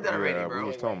that. We said that already, Yeah, bro. we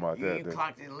was talking about You that. ain't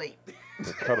clocked in late.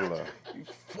 The cuddler. You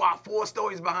four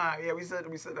stories behind. Yeah, we said that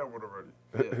one already.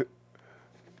 Yeah.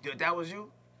 Yeah, that was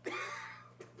you?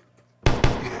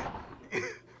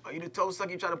 Are you the toe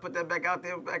sucker? You trying to put that back out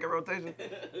there, back in rotation?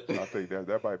 I think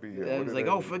that might be it. Yeah, What he's is like,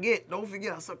 that? don't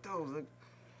forget, I suck toes.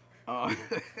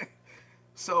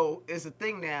 So it's a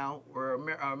thing now where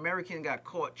an American got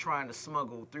caught trying to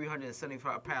smuggle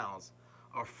 375 pounds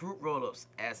of fruit roll-ups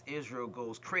as Israel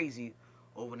goes crazy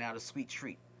over now the sweet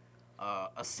treat. A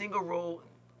single roll-up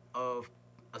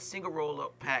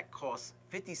pack costs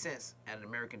 50 cents at an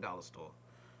American dollar store.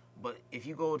 But if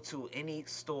you go to any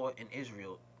store in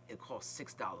Israel, it costs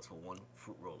 $6 for one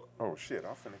fruit roll-up. Oh shit!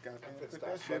 I'm finna goddamn put stop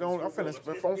that shit smoking on. I'm fruit finna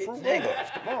roll-ups. spit on fruit Nigga.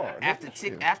 roll-ups. Come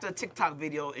on. After a TikTok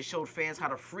video, it showed fans how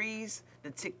to freeze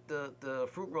the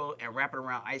fruit roll and wrap it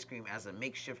around ice cream as a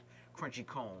makeshift crunchy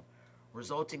cone,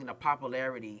 resulting in a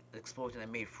popularity explosion that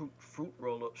made fruit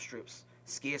roll-up strips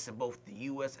scarce in both the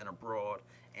U.S. and abroad,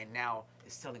 and now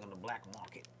it's selling on the black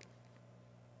market.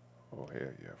 Oh hell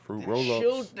yeah! Fruit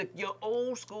roll-ups. Your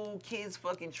old school kids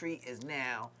fucking treat is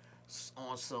now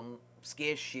on some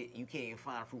scarce shit. You can't even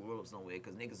find fruit roll-ups nowhere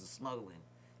because niggas are smuggling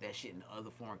that shit in other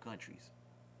foreign countries.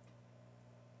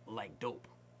 Like dope.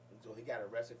 So he got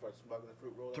arrested for smuggling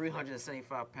fruit roll.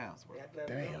 375 pounds, bro.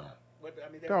 Damn.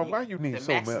 I mean, Dog, why you need The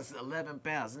so max much? is 11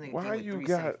 pounds. This nigga Why came with you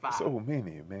 375. got so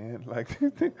many, man? Like he-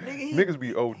 niggas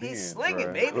be ODing, he's slinging,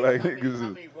 bruh. baby. Like how niggas is.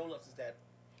 many roll-ups is that?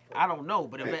 I don't know,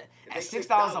 but If at they $6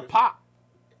 a $6, pop,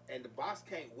 And the box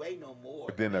can't weigh no more.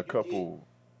 Then Man, a you couple.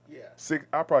 Get, yeah. Six.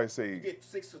 I probably You say get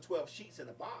 6 to 12 sheets in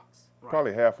a box.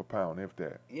 Probably half a pound, if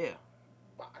that. Yeah.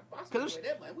 Because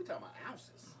that money, we talking about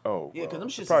ounces. Oh, Yeah, 'cause them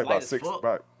shits probably is light about as 6, fuck.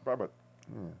 probably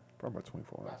about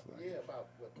 24 ounces. Yeah, about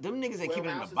what? Them niggas ain't 12 keeping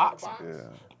them in the ounces box.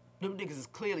 Yeah. Them niggas is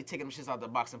clearly taking them shits out the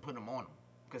box and putting them on them.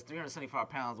 Because 375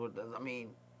 pounds,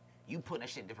 you putting that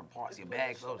shit in different parts of your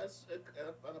bag. So A bunch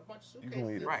of suitcases. You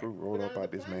gonna eat a Right. fruit roll up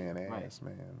out this man Right. ass,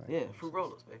 man. Like, yeah, fruit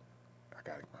rollers, baby. I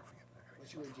gotta get my friend.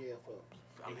 What you in jail for?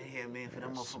 I'm in here, man, for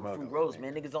them motherfucking Smuggle. fruit rollers,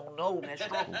 man. Niggas don't know, man.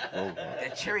 Strong. roll.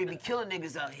 That cherry be killing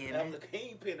niggas out here, man. He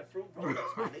ain't paying the fruit roll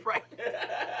ups, my nigga. Right.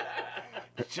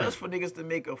 Just for niggas to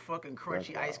make a fucking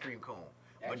crunchy ice cream cone.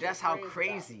 But that's how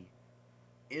crazy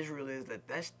Israel is.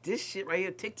 This shit right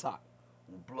here, TikTok,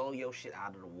 will blow your shit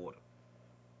out of the water.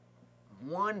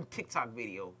 One TikTok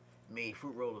video made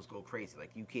fruit rollers go crazy. Like,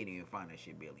 you can't even find that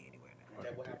shit barely anywhere now. Is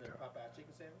that what happened to the Popeye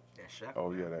chicken sandwich? That shit.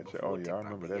 Oh, yeah, that shit. Oh, yeah, I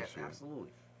remember that shit.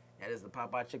 Absolutely. That is the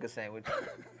Popeye chicken sandwich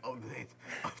of the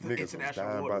Niggas was international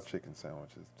dying by waters. chicken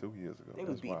sandwiches 2 years ago. They was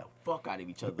That's beating why. the fuck out of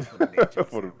each other for the damn chicken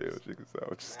For the sandwiches. damn chicken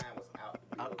sandwiches. Mine was out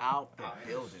the building. Out the in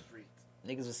building. streets.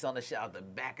 Niggas was selling that shit out the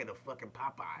back of the fucking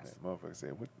Popeyes. That motherfucker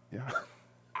said, "What? Yeah."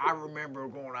 I remember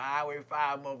going to Highway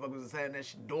 5, motherfuckers was having that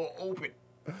shit door open.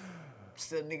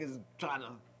 Still niggas trying to,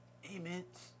 hey man,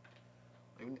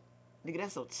 like, nigga,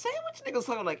 that's a sandwich? Niggas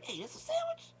talking like, hey, that's a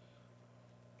sandwich?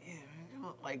 Yeah, man, you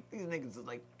know, like, these niggas is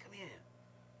like, come here.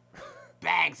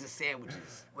 Bags of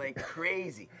sandwiches, like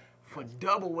crazy. For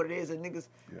double what it is, and niggas,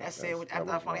 Yeah, that sandwich, that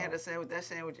after I was finally had wild. that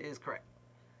sandwich is crack.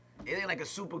 It ain't like a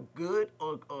super good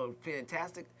or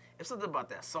fantastic. It's something about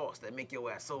that sauce that make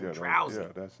your ass so Yeah, drowsy.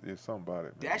 it's something about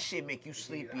it, man. That shit make you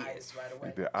sleepy The as itis right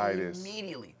away. The itis.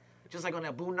 immediately. Just like on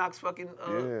that Boondocks fucking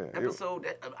Yeah, episode,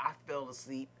 I fell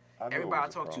asleep. I knew it Everybody I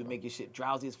was a talked to problem. make your shit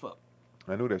drowsy as fuck.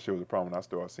 I knew that shit was a problem when I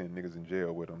started seeing niggas in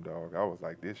jail with them, dog. I was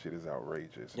like, this shit is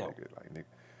outrageous, Yo. nigga. Like,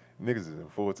 niggas is in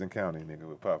Fulton County, nigga,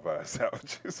 with Popeye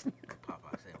sandwiches.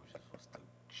 Popeye sandwiches was the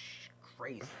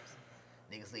crazy.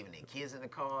 Niggas leaving their kids in the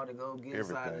car to go get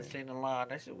inside and Everything. stand in line.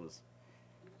 That shit was,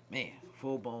 man,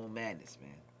 full-blown madness,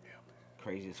 man. Yeah, man.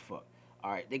 Crazy as fuck.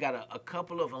 All right, they got a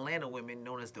couple of Atlanta women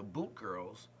known as the Boot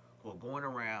Girls who are going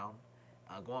around,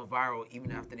 going viral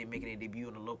even after they making their debut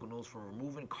in the local news for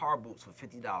removing car boots for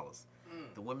 $50.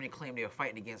 The women claim they are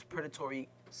fighting against predatory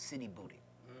city booting.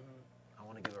 I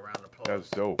want to give a round of applause. That's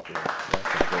dope, man.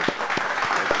 That's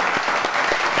dope.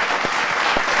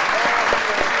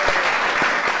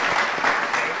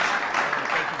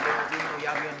 Thank you, girls. Even though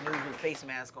y'all be on the news with face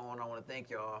masks on, I want to thank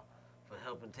y'all for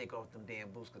helping take off them damn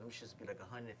boots, because them shits be like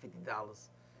 $150, and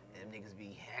them niggas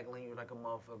be haggling you like a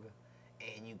motherfucker,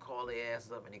 and you call their ass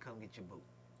up and they come get your boot.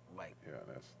 Like, Yeah,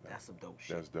 that's some dope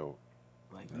shit. that's dope.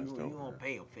 Like, that's you dope, won't man.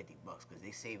 pay them $50 because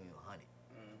they saving you $100.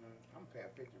 I'm paying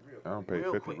 50 real I don't quick. pay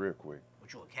Real 50 quick. real quick.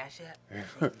 What you a cash app?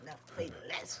 Enough to pay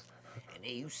less. And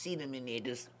then you see them in there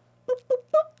just boop, boop,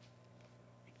 boop.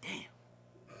 Like, damn.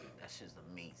 That shit's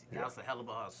amazing. Yeah. That was a hell of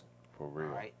a hustle. For real.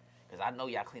 All right? Because I know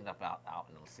y'all cleaned up out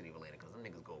in the city of Atlanta because them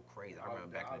niggas go crazy. I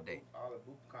remember back in the day. All the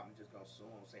boot companies just gonna sue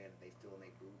them saying that they stealing their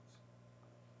boots.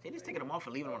 They just taking them off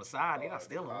and leaving them on the side. They not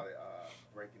stealing Call them. it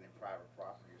breaking in private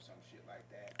property or some shit like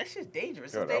that. That shit's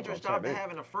dangerous. Yeah, It's a that's dangerous what I'm job to saying. have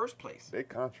in the first place. They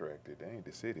contracted. They ain't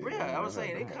the city. Yeah, I was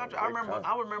saying they contract.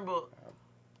 I remember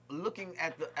looking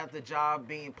at the job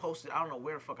being posted. I don't know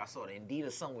where the fuck I saw it, Indeed or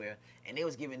somewhere, and they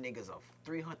was giving niggas a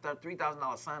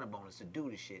 $3,000 sign-up bonus to do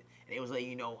the shit. And it was like,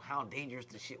 you know how dangerous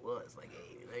the shit was. Like,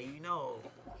 hey, let you know,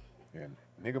 Yeah,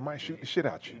 nigga might shoot the shit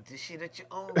out you. this shit at your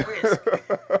own risk.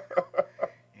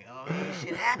 You know,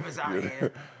 shit happens out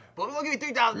here. But we're gonna give you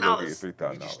We gonna $3,000. get you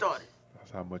 $3,000. Get you started.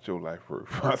 That's how much your life worth.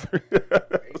 They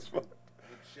used to beat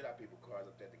the shit out people cars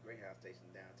up at the Greyhound station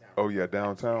downtown. Oh yeah,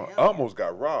 downtown. Hell I yeah. almost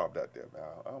got robbed out there, man.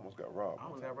 I almost got robbed. I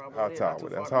almost got robbed High over there, not Tower. too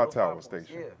That's far, High little Tower 5 points.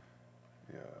 Station. Yeah,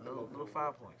 Yeah. little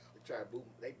 5 points. They tried to boot.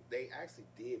 They actually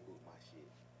did boot my shit,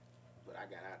 but I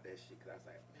got out that shit because I was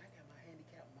like, man, I got my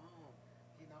handicapped mom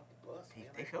getting off the bus.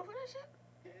 Man. They fell for that shit?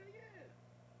 Hell yeah.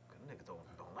 Cause niggas don't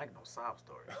like no sob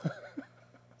stories.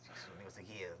 So niggas like,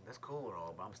 yeah, that's cool and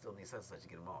all, but I'm still need such and such to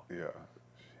get them off. Yeah.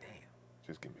 Damn.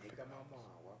 Just give me They 50. got my mom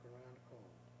walking around the corner,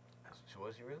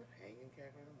 Was she really? hanging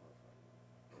cat like a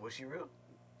motherfucker. Was she real?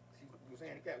 She was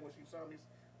handicapped when she saw me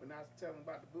when I was telling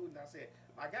about the boot, and I said,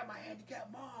 I got my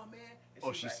handicapped mom, man. And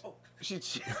Oh, she was she's-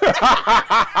 like,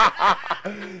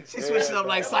 She switched it up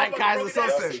like Psych Kaiser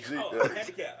Sose. Oh,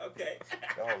 handicapped. Okay.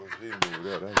 That was G move.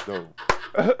 Yeah, that's dope.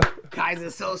 Kaiser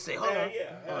Sose. Hold Hell on.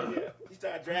 yeah, hell yeah. She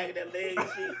started dragging that leg and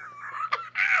shit.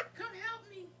 Come help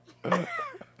me.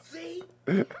 See?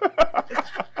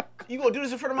 You gonna do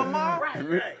this in front of my mom?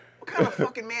 Right. What kind of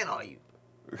fucking man are you?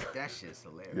 That shit's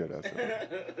hilarious. Yeah, that's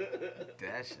it.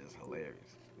 That shit's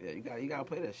hilarious. Yeah, you gotta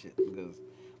play that shit because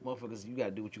motherfuckers, you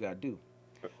gotta do what you gotta do.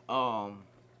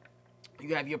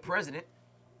 You have your president,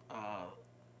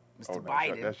 Mr.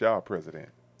 Biden. That's y'all president.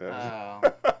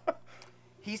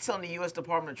 He's telling the U.S.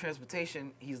 Department of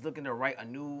Transportation he's looking to write a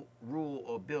new rule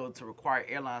or bill to require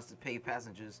airlines to pay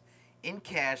passengers in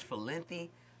cash for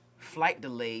lengthy flight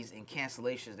delays and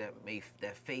cancellations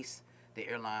that face the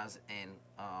airlines and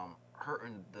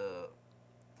hurting the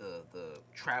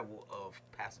travel of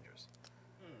passengers.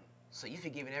 So you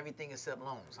forgiving everything except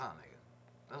loans, huh, nigga?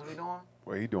 That's what we doing?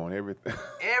 Well, he doing everything.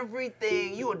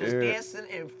 Everything. You are just dancing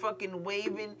and fucking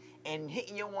waving and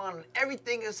hitting your wand on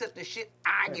everything except the shit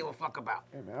I give a fuck about.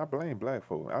 Hey, man, I blame black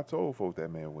folks. I told folks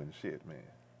that man wasn't shit, man.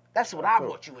 That's what I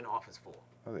brought you in office for.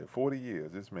 I said, 40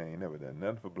 years, this man ain't never done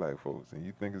nothing for black folks, and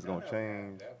you think it's gonna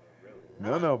change?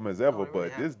 None of them has ever,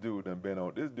 but this dude done been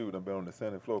on the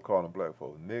Senate floor calling black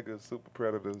folks niggas, super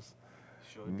predators,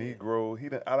 Negro.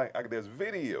 There's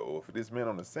video of this man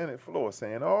on the Senate floor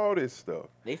saying all this stuff.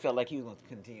 They felt like he was going to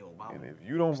continue Obama. And if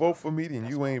you don't vote for me, then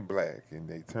you ain't black. And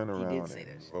they turn around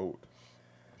and vote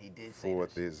for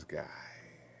this guy.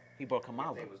 He brought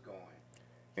Kamala. They was going.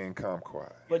 And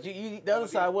Kumquat. But the other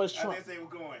side was Trump. I didn't say we're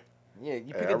going. Yeah,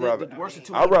 you pick the worst of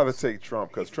two. I'd rather take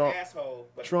Trump because Trump. Asshole,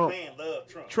 but Trump.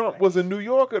 Trump Was a New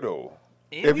Yorker though.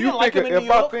 If I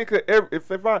think of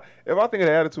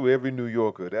the attitude of every New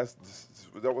Yorker,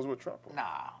 that was what Trump was.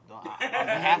 Nah, I'm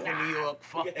half in New York.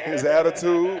 Fuck that. His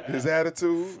attitude,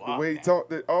 the way he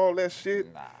talked, all that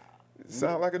shit. Nah,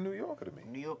 sound like a New Yorker to me.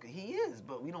 New Yorker, he is,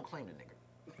 but we don't claim the nigga.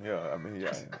 Yeah, I mean,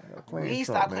 yeah. We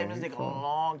stopped claiming this nigga a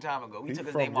long time ago. We took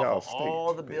his name off of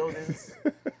all the buildings.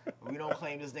 We don't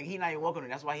claim this nigga. He not even welcome.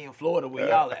 That's why he in Florida where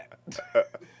y'all at.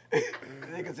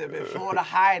 Niggas have been in Florida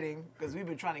hiding because we've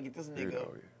been trying to get this nigga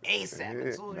ASAP.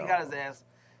 As soon as we got his ass,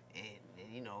 and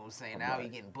saying now he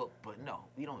getting booked. But no,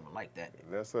 we don't even like that.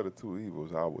 Lesser of the two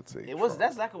evils, I would say. That's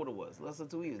exactly what it was. Lesser of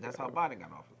the two evils. That's how Biden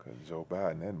got off. Because Joe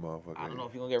Biden, that motherfucker. I don't know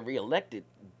if he's gonna get reelected,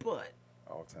 but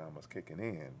Alzheimer's kicking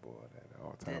in, boy. That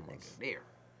Alzheimer's there.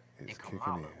 is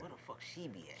Kamala, kicking in. where the fuck she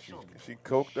be at? She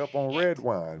coked up on red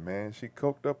wine, man. She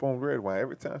coked up on red wine.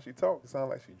 Every time she talks, it sounds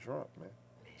like she drunk, man.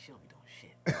 Man, she don't be doing shit.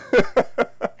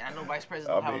 And I know Vice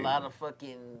President don't have a lot of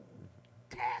fucking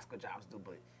tasks or jobs to do,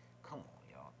 but come on,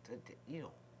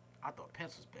 y'all. I thought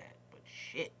Pence was bad, but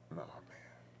shit. No, man.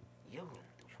 Yo,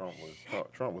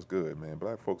 Trump was good, man.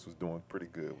 Black folks was doing pretty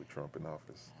good with Trump in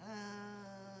office.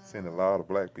 Seen a lot of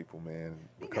black people, man,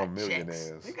 become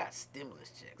millionaires. We got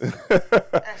stimulus checks.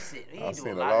 That's it. I've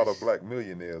seen a lot of black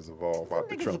millionaires evolve out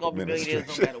the Trump administration.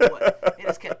 No matter what. They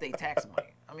just kept their tax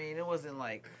money. I mean, it wasn't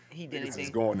like he did anything. Niggas is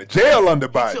going to jail under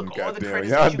Biden, goddamn.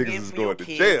 Y'all niggas is going to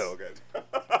jail,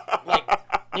 Like,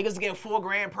 niggas getting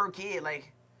 $4,000 per kid.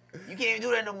 Like, you can't even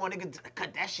do that no more. Nigga,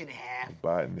 cut that shit in half.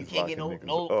 Biden you is can't get locking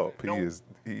no niggas up.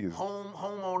 He is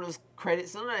homeowners credit.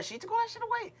 Some of that shit. He took all that shit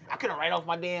away. I couldn't write off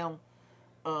my damn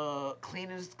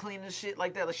cleaners shit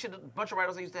like that. Like shit, a bunch of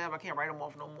write-offs I used to have. I can't write them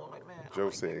off no more. Like, man. Joe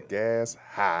said gas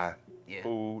high,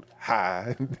 food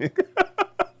high,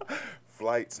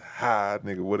 flights high,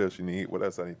 nigga. What else you need? What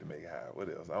else I need to make high? What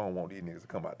else? I don't want these niggas to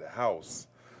come out the house.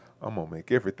 I'm gonna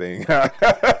make everything high.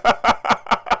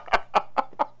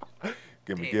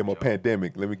 Give him a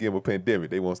pandemic. Let me give him a pandemic.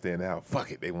 They won't stay in the house.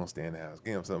 Fuck it. They won't stay in the house.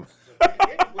 Give him something.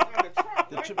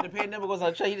 The pandemic was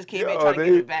on. He just came in trying to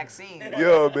get the vaccine.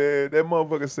 Yeah, man. That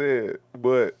motherfucker said,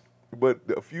 but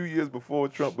a few years before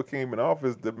Trump became in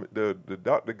office, the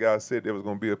doctor guy said there was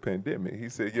going to be a pandemic. He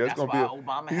said, yeah, it's going to be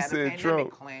Obama had a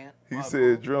pandemic plan. He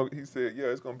said, yeah,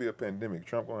 it's going to be a pandemic.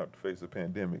 Trump going to have to face a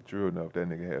pandemic. True enough, that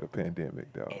nigga had a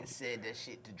pandemic, dog. And said that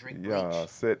shit to drink bleach. Y'all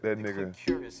set that nigga.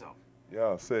 Cure yourself.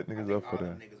 Y'all set niggas up for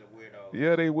that. Niggas are weirdos.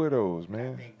 Yeah, they widows,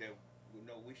 man. I think that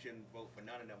we shouldn't vote for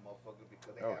none of them motherfuckers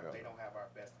because they don't have our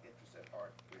best interests at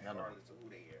heart, regardless of who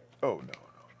they are. Oh no.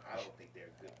 I don't think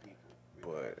they're good people.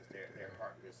 But they're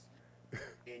heartless,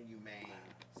 inhumane,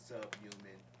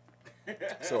 subhuman.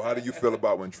 So how do you feel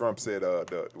about when Trump said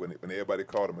when everybody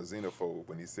called him a xenophobe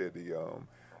when he said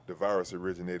the virus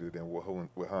originated in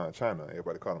Wuhan, China?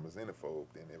 Everybody called him a xenophobe.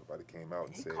 Then everybody came out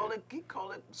and said he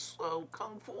called it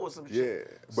kung fu or some shit.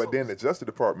 Yeah, but then the Justice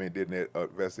Department did an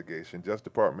investigation. Justice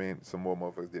Department, some more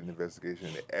motherfuckers did an investigation,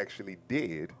 and it actually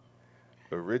did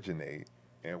originate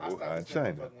in Wuhan,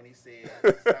 China. When he said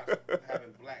stop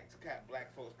having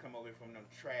black folks come over from them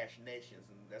trash nations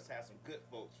and let's have some good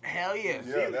folks. Hell yeah.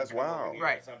 Yeah, that's wild.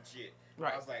 Right. Some shit.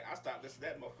 Right. I was like, I stopped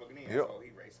listening to that motherfucker. Yep. So he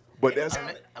racist. But that's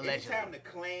anytime the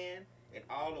Klan and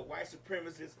all the white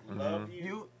supremacists love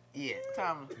you. Yeah.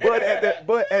 Time. But at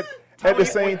the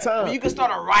same time, when you can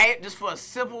start a riot just for a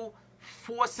simple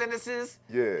 4 sentences.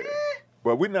 Yeah.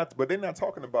 But they're not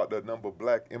talking about the number of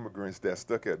black immigrants that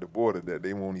stuck at the border that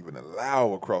they won't even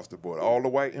allow across the border. All the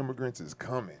white immigrants is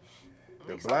coming.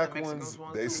 The black ones,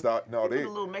 they stop. No, the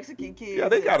little Mexican kids. Yeah,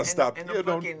 they gotta stop. And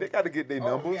Yeah, they gotta get their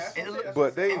numbers. Yeah,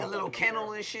 but they and the little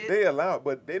kennel and shit. They allow,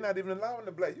 but they're not even allowing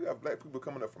the black. You got black people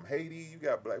coming up from Haiti. You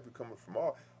got black people coming from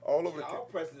all over the. All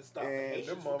presidents stop and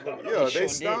the them coming yeah, up. they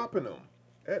stopping them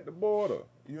at the border.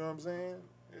 You know what I'm saying?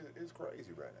 It's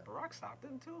crazy right now. Barack stopped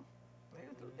them too.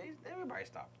 Everybody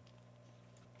stopped.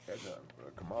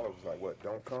 Kamala was like, "What?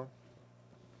 Don't come."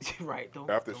 Right.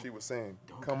 After she was saying,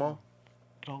 "Come on."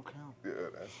 Don't come. Yeah,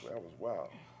 that was wild.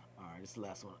 All right, this is the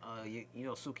last one. You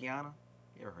know Sukiana?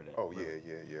 You ever heard of that? Oh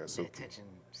yeah. The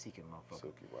attention-seeking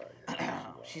motherfucker. Suki, right?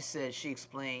 She said she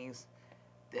explains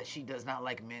that she does not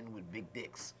like men with big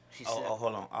dicks. She said,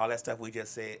 hold on. All that stuff we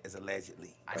just said is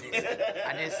allegedly. I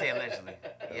did say allegedly.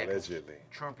 Yeah, Allegedly.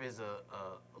 Trump is a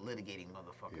litigating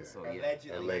motherfucker. Yeah. So yeah,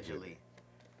 Allegedly.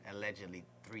 allegedly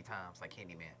 3 times like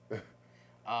Candyman.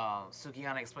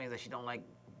 Sukiana explains that she don't like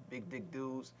big dick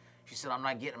dudes. She said, I'm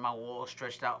not getting my walls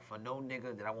stretched out for no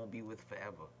nigga that I won't be with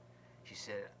forever. She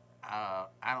said, I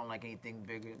don't like anything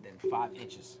bigger than 5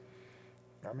 inches.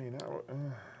 I mean,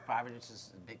 5 inches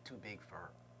is too big for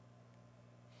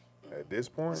her. at this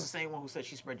point, It's the same one who said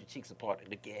she spread your cheeks apart at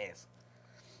the gas.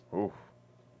 oof.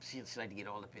 She like to get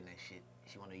all up in that shit.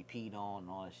 She want to be peed on and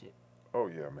all that shit. Oh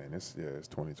yeah, man. It's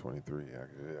 2023. I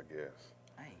guess.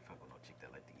 I ain't fucking with no chick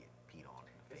that like to get peed on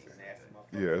in the face.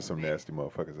 Yeah, there's some nasty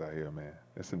motherfuckers out here, man.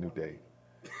 It's a new day.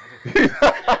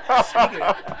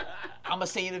 I'm gonna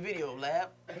send you the video, Lab.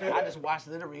 I just watched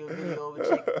literally a video of a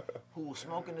chick who was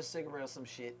smoking a cigarette or some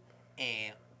shit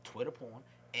and Twitter porn.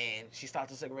 And she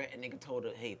started a cigarette and nigga told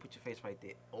her, hey, put your face right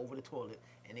there over the toilet.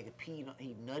 And nigga peed on,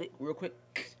 he nutted real quick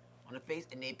on the face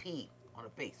and they peed on the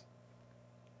face.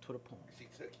 Twitter porn.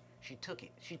 She took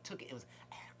it. It was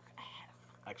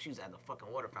like she was at the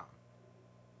fucking water fountain.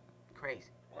 Crazy.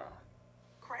 Wow.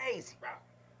 Crazy. Wow.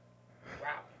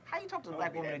 How you talk to a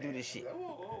black woman to do this shit?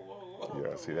 Whoa.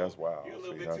 Yeah, see, that's wild. You're a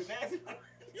little See, bit that's- too nasty.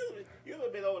 You're a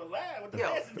little bit over the line with the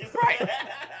Yo, nastiness. right.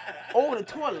 Over the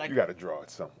toilet, like You got to draw it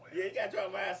somewhere. Yeah, you gotta draw a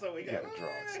line somewhere. You got to draw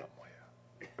it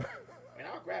somewhere. Man,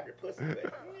 I'll grab your pussy.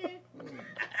 But,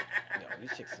 yo,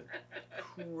 these chicks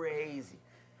are crazy.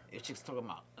 These chicks talking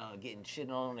about getting shit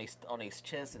on their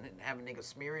chest and having niggas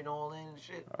smearing all in and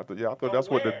shit. I thought that's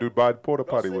what the Dubai porta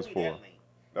potty was for.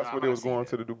 That's Nah, what I'm they not was going to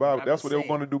saying the that. Dubai. I'm That's just what they were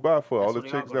saying. going to Dubai for. All That's the what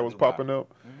they are chicks going that to was Dubai. popping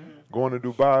up, going to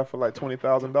Dubai for like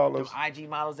 $20,000. Them IG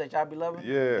models that y'all be loving?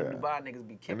 Yeah. Them Dubai niggas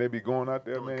be And killing. they be going out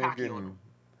there, Throwing man, cocky on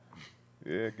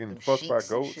getting Them fucked by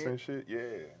sheiks and goats shit. and shit. Yeah,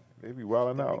 they be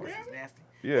wilding out. Niggas is nasty.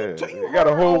 Yeah, So you they got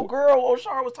a heard whole. old girl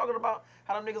O'Shar was talking about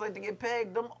how them niggas like to get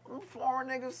pegged. Them foreign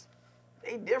niggas,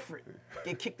 they different.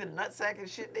 Get kicked in the nutsack and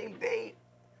shit.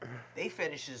 They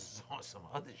fetishes on some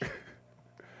other shit.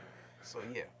 So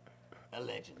yeah,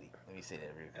 allegedly. Let me say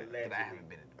that real quick. 'Cause I Allegedly. haven't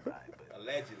been in Dubai, but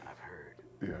Allegedly. I've heard.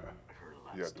 Yeah, I've heard a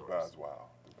lot yeah. of stories. Dubai's wild.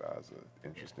 Dubai's an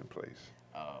interesting place.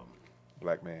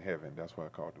 Black man heaven. That's why I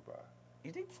call Dubai.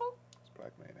 You think so? It's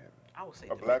black man heaven. I would say.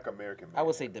 A black American man. I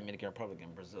would say Dominican Republic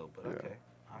and Brazil, but Yeah. okay.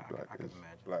 Black I can is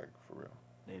imagine. black for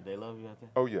real. They love you out there.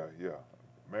 Oh yeah.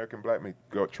 American black men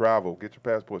go travel. Get your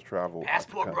passports. Travel. out the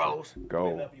Passport country. bros. They Go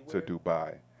love you to where?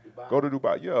 Dubai. Dubai. Go to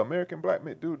Dubai. Yeah, American black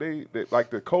men, dude. They like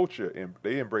the culture and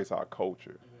they embrace our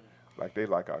culture. Like they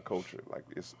like our culture. Like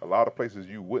it's a lot of places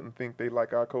you wouldn't think they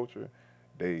like our culture.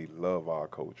 They love our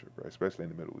culture, bro. Especially in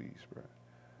the Middle East, bro.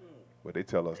 But they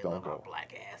tell us They don't love our go.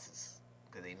 black asses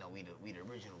because they know we the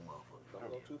original motherfuckers.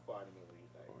 Don't go too far in the Middle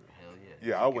East. Hell yeah.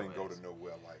 Yeah, I Kick wouldn't your go ass. to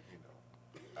nowhere like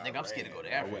Nigga, I'm scared to go to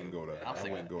I Africa. wouldn't go to. I'm I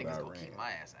saying wouldn't go to niggas Iran. gonna keep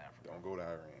my ass in Africa. Don't go to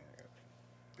Iran.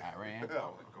 Iran. I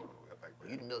wouldn't go nowhere like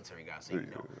You the military guy, so you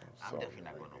know. I'm Sorry, definitely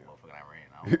not going to right no motherfucking Iran.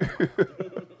 I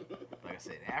don't like I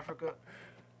said, Africa,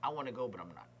 I want to go, but I'm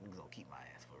not. Niggas gonna keep my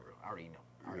ass for real. I already know.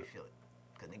 I already feel it.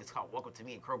 Cause niggas walk up to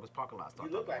me in Kroger's parking lot. Start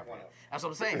You look talking like one African. of them. That's what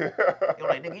I'm saying. Yo,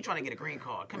 like nigga, you trying to get a green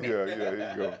card? Come here. Yeah,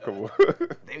 here you go. Come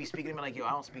on. They be speaking to me like, yo,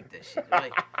 I don't speak that shit. They're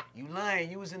like, you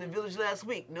lying? You was in the village last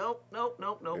week? Nope. They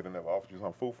done never offered you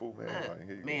some fufu, man. Like,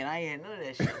 here you Man, go. I ain't had none of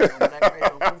that shit. No black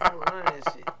rice, no fufu, none of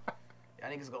that shit.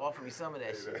 Y'all niggas gonna offer me some of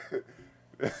that shit.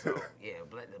 So yeah,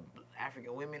 the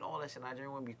African women, all that shit,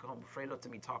 Nigerian women be come straight up to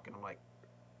me talking. I'm like,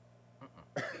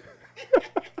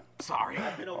 sorry.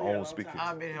 I've been over I here a don't long speak time.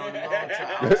 I've been here a long time.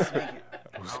 I don't speak it.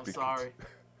 I'm speak it. sorry.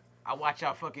 I watch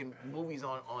y'all fucking movies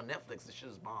on Netflix. The shit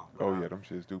is bomb. Oh yeah, them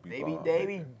shits do be. They be bomb. they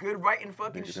be good writing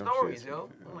fucking Nigga, them stories, shits yo.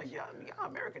 be- I'm like, y'all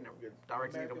American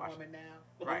directors need to American watch woman it.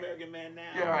 now. Right. American man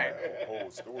now. Yeah, right. Whole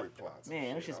story plots. and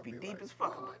Man, them shit. shits I'll be deep like, as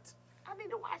fuck. I'm like, I need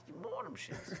to watch more of them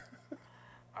shits.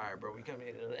 All right, bro. We coming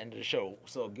to the end of the show,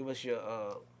 so give us your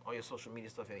all your social media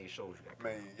stuff and your shows you got.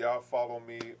 Man, y'all follow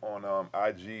me on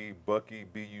IG Bucky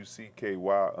BUCKY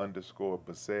 _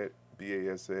 Bassett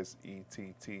BASSETTE.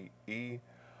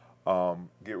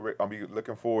 I'll be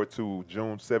looking forward to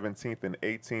June 17th and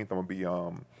 18th. I'm gonna be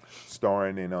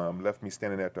starring in Left Me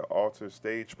Standing at the Altar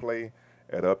stage play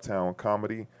at Uptown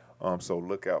Comedy. So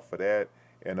look out for that,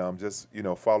 and just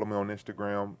follow me on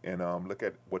Instagram and look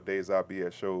at what days I'll be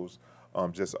at shows.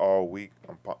 Just all week.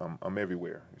 I'm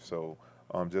everywhere. So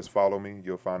just follow me.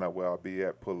 You'll find out where I'll be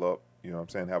at. Pull up. You know what I'm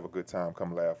saying? Have a good time.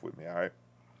 Come laugh with me. All right.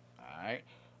 All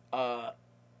right.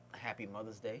 Happy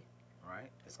Mother's Day. All right.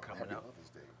 It's coming Happy up. Mother's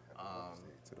Day. Happy Mother's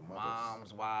Day to the mothers.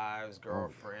 Moms, wives,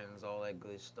 girlfriends, all that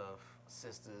good stuff.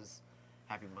 Sisters.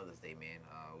 Happy Mother's Day, man.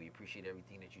 We appreciate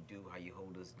everything that you do, how you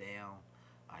hold us down,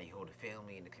 how you hold the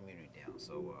family and the community down.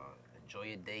 So enjoy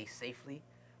your day safely,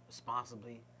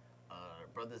 responsibly.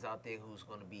 Brothers out there who's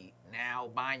going to be now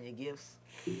buying your gifts.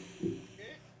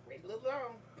 Wait a little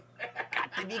long.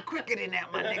 Got to be quicker than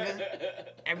that, my nigga.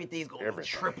 Everything's going to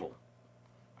triple.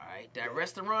 All right, that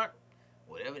restaurant,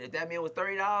 whatever, if that meal was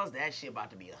 $30, that shit about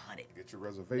to be $100. Get your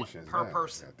reservations Per now.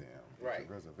 person. Goddamn. Right.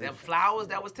 Them flowers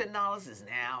that was $10 is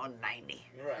now $90.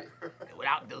 Right.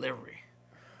 Without delivery.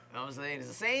 You know what I'm saying? It's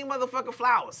the same motherfucking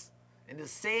flowers in the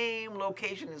same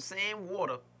location, the same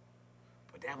water,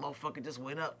 but that motherfucker just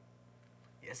went up.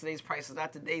 Yesterday's price is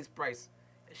not today's price.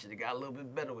 It should have got a little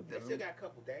bit better with They them. still got a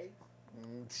couple days.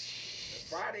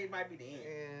 Friday might be the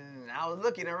end. And I was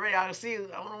looking already. I see.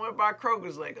 I went by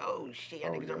Kroger's like, oh shit, I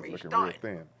think it's already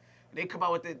starting. They come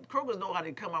out with the Kroger's know how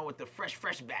to come out with the fresh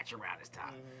batch around this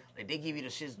time. Like they give you the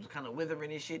shit kind of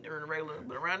withering and shit during the regular,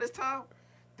 but around this time,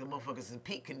 the motherfuckers in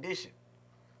peak condition.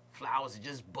 Flowers are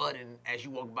just budding as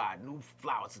you walk by. New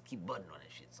flowers just keep budding on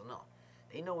that shit. So no,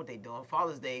 they know what they doing.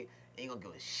 Father's Day ain't gonna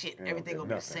give a shit. Everything gonna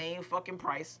be the same fucking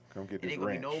price. Come get and this ain't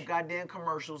gonna be no goddamn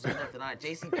commercials or nothing. Not a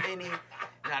JCPenney,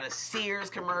 not a Sears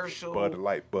commercial. Bud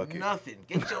Light bucket. Nothing.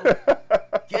 Get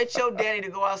your daddy to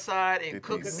go outside and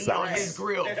cook meat on his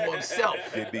grill for himself.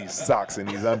 Get these socks and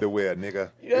these underwear,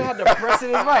 nigga. You know how depressing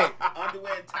it is, right?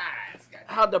 Underwear and ties.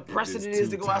 How depressing it is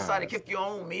to go outside and cook your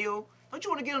own meal. Don't you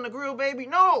want to get on the grill, baby?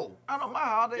 No, not on my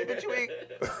holiday, but you ain't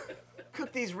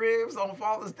cook these ribs on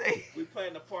Father's Day. We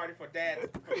planning a party for Dad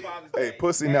for Father's Day. Hey,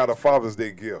 pussy not a Father's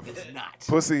Day gift. It's not.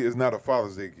 Pussy is not a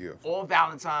Father's Day gift. Or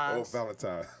Valentine's. Or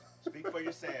Valentine's. Speak for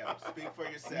yourself. Speak for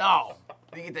yourself. No.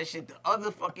 We get that shit the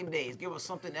other fucking days. Give us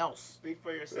something else. Speak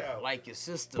for yourself. Like your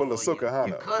sister Pull a or Sukahana.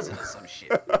 your cousin or some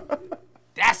shit.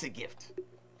 That's a gift.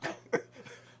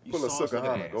 Pull a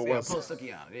Sukahana. Go once. Pull a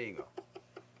Sukahana. There you go.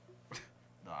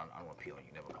 No, I don't want to pee on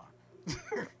you. Never mind.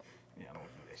 Yeah, I don't want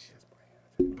to do that shit.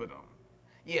 But,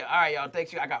 yeah, all right, y'all.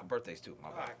 Thanks. I got birthdays, too. My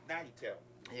All bad. right, now you tell.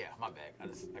 Yeah, my bad.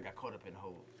 I got caught up in the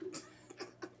whole...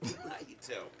 Now you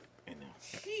tell.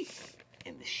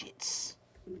 In the shits.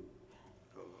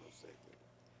 Hold on a second.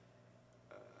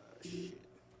 Shit.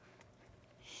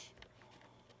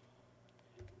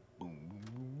 Boom, boom,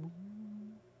 boom.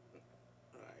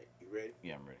 All right, you ready?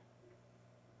 Yeah, I'm ready.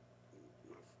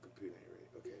 My computer ain't ready.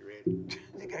 Okay, ready?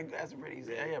 You got guys ready? He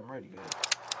said, yeah, I'm ready. Go ahead.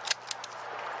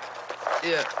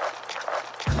 Yeah.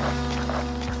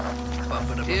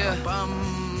 All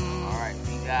right,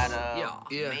 we got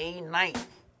Yeah. May 9th.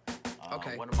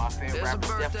 Okay. One of my favorite There's a rappers,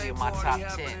 definitely in my top 10.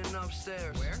 happening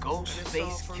upstairs.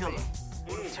 Ghostface Killer,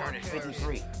 turning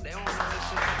 53. They don't know this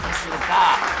shit. This is the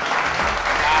God.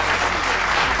 God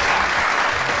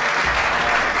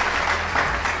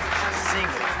is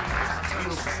singer.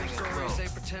 Beautiful singer, bro. They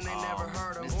pretend they never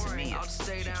heard of Miss Tamia. I'll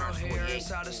stay She down turns here 48.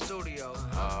 inside the studio.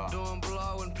 Doing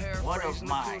blow and One of paraphrasing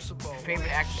the my crucible.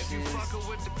 favorite actresses,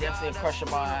 definitely a crush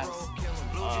of mine.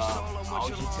 I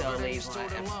always tell ladies when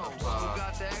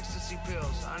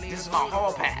this is my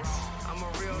hall pass.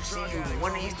 You see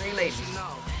one of these three ladies.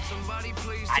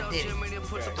 I did it.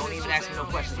 Don't even ask me no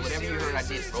questions. Whatever you heard, I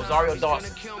did it. Rosario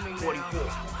Dawson, 44.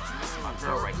 This is my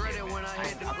girl right there, man. I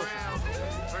thought she was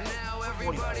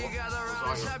 44.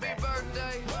 Rosario's back.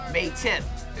 May 10th,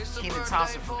 Kenan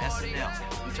Thompson from SNL.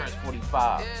 He turns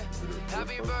 45.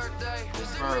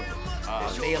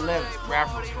 May 11th,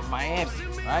 rapper from Miami,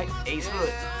 right? Ace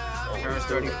Hood turns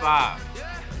 35.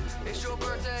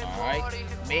 All right.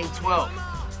 May 12th,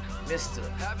 Mr.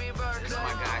 This is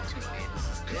my guy too, man.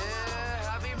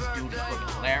 This dude is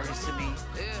fucking hilarious to me.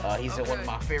 He's in one of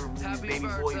my favorite movies, Baby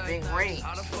Boy Ving Rhames.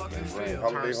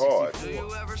 Holiday Hard.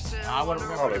 I want to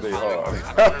remember Holiday this.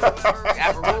 Hard. I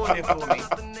haven't ruined it for me.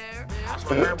 I just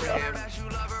remember him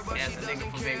as a nigga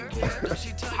from Baby Boy,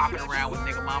 hopping around with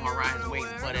nigga mama around his waist,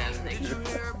 butt ass nigga,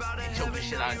 and choking the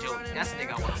shit out of Jody. That's the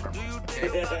nigga I want to remember.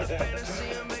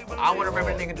 Okay? I want to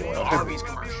remember the nigga doing the Arby's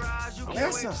commercial.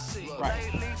 Yes, sir. Right.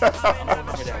 I want to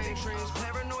remember that nigga.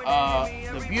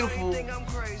 The beautiful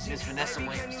Miss Vanessa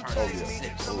Williams turned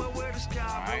 66.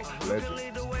 Alright?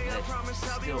 Legend.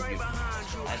 Still beautiful.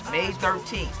 That's May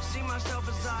 13th.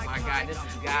 My guy, this is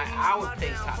the guy I would pay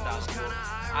top dollar for.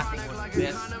 I think one of the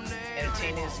best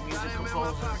entertainers, music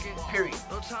composers, period.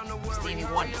 Stevie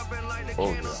Wonder.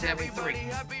 Oh, yeah. 73.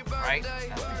 Right?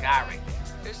 That's the guy right there.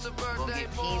 You're gonna get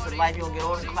keys to life, you're gonna get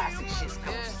all the classic shits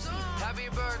coming from Stevie.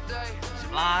 He's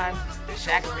blind.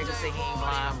 Shaq nigga say he ain't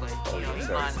blind, but you know, he's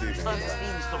blind. There's tons of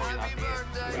Stevie stories out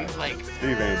there. He's like,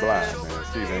 Steve ain't blind, man.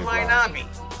 Steve ain't he might blind. not be.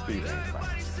 Steve ain't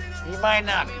blind. He might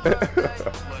not be. But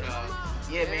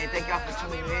yeah, man, thank y'all for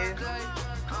tuning in.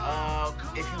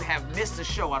 If you have missed the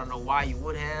show, I don't know why you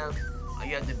would have.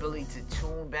 You have the ability to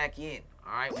tune back in.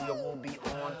 All right, we will be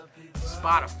on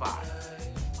Spotify,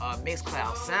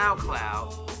 Mixcloud,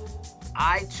 SoundCloud,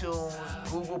 iTunes,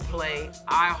 Google Play,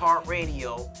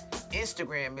 iHeartRadio,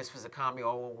 Instagram, Misfits of Comedy,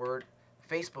 all one word,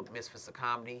 Facebook, Misfits of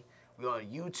Comedy. We're on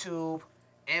YouTube,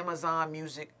 Amazon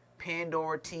Music,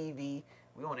 Pandora TV.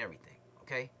 We're on everything,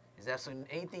 okay? Is that so?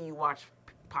 Anything you watch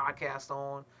podcast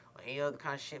on or any other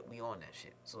kind of shit, we on that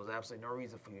shit. So there's absolutely no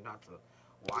reason for you not to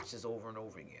watch this over and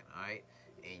over again, all right?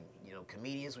 And, you know,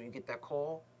 comedians, when you get that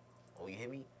call, or you hear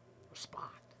me,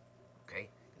 respond, okay?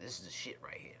 This is the shit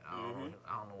right here. I don't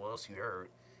know what else you heard.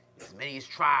 As many as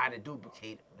try to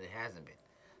duplicate it, but it hasn't been.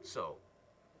 So,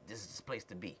 this is the place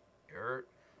to be. You heard?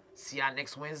 See y'all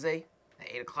next Wednesday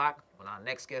at 8 o'clock when our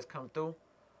next guest come through.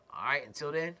 All right,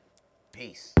 until then,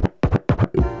 peace.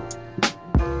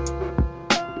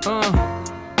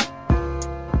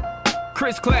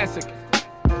 Chris Classic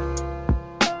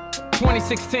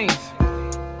 2016.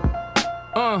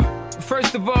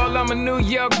 First of all, I'm a New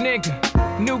York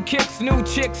nigga. New kicks, new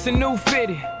chicks, and new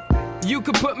fitted. You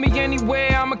could put me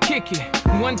anywhere, I'ma kick it.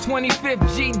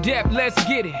 125th G-Dep, let's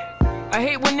get it. I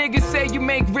hate when niggas say you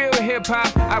make real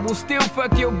hip-hop. I will still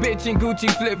fuck your bitch in Gucci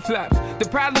flip-flops. The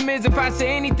problem is if I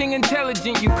say anything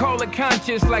intelligent, you call it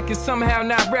conscious like it's somehow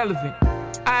not relevant.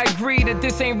 I agree that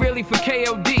this ain't really for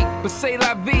KOD, but say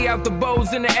la vie out the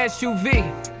bows in the SUV.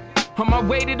 On my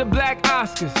way to the Black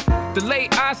Oscars, the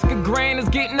late Oscar Grant is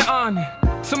getting honored.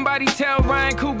 Somebody tell Ryan Coogler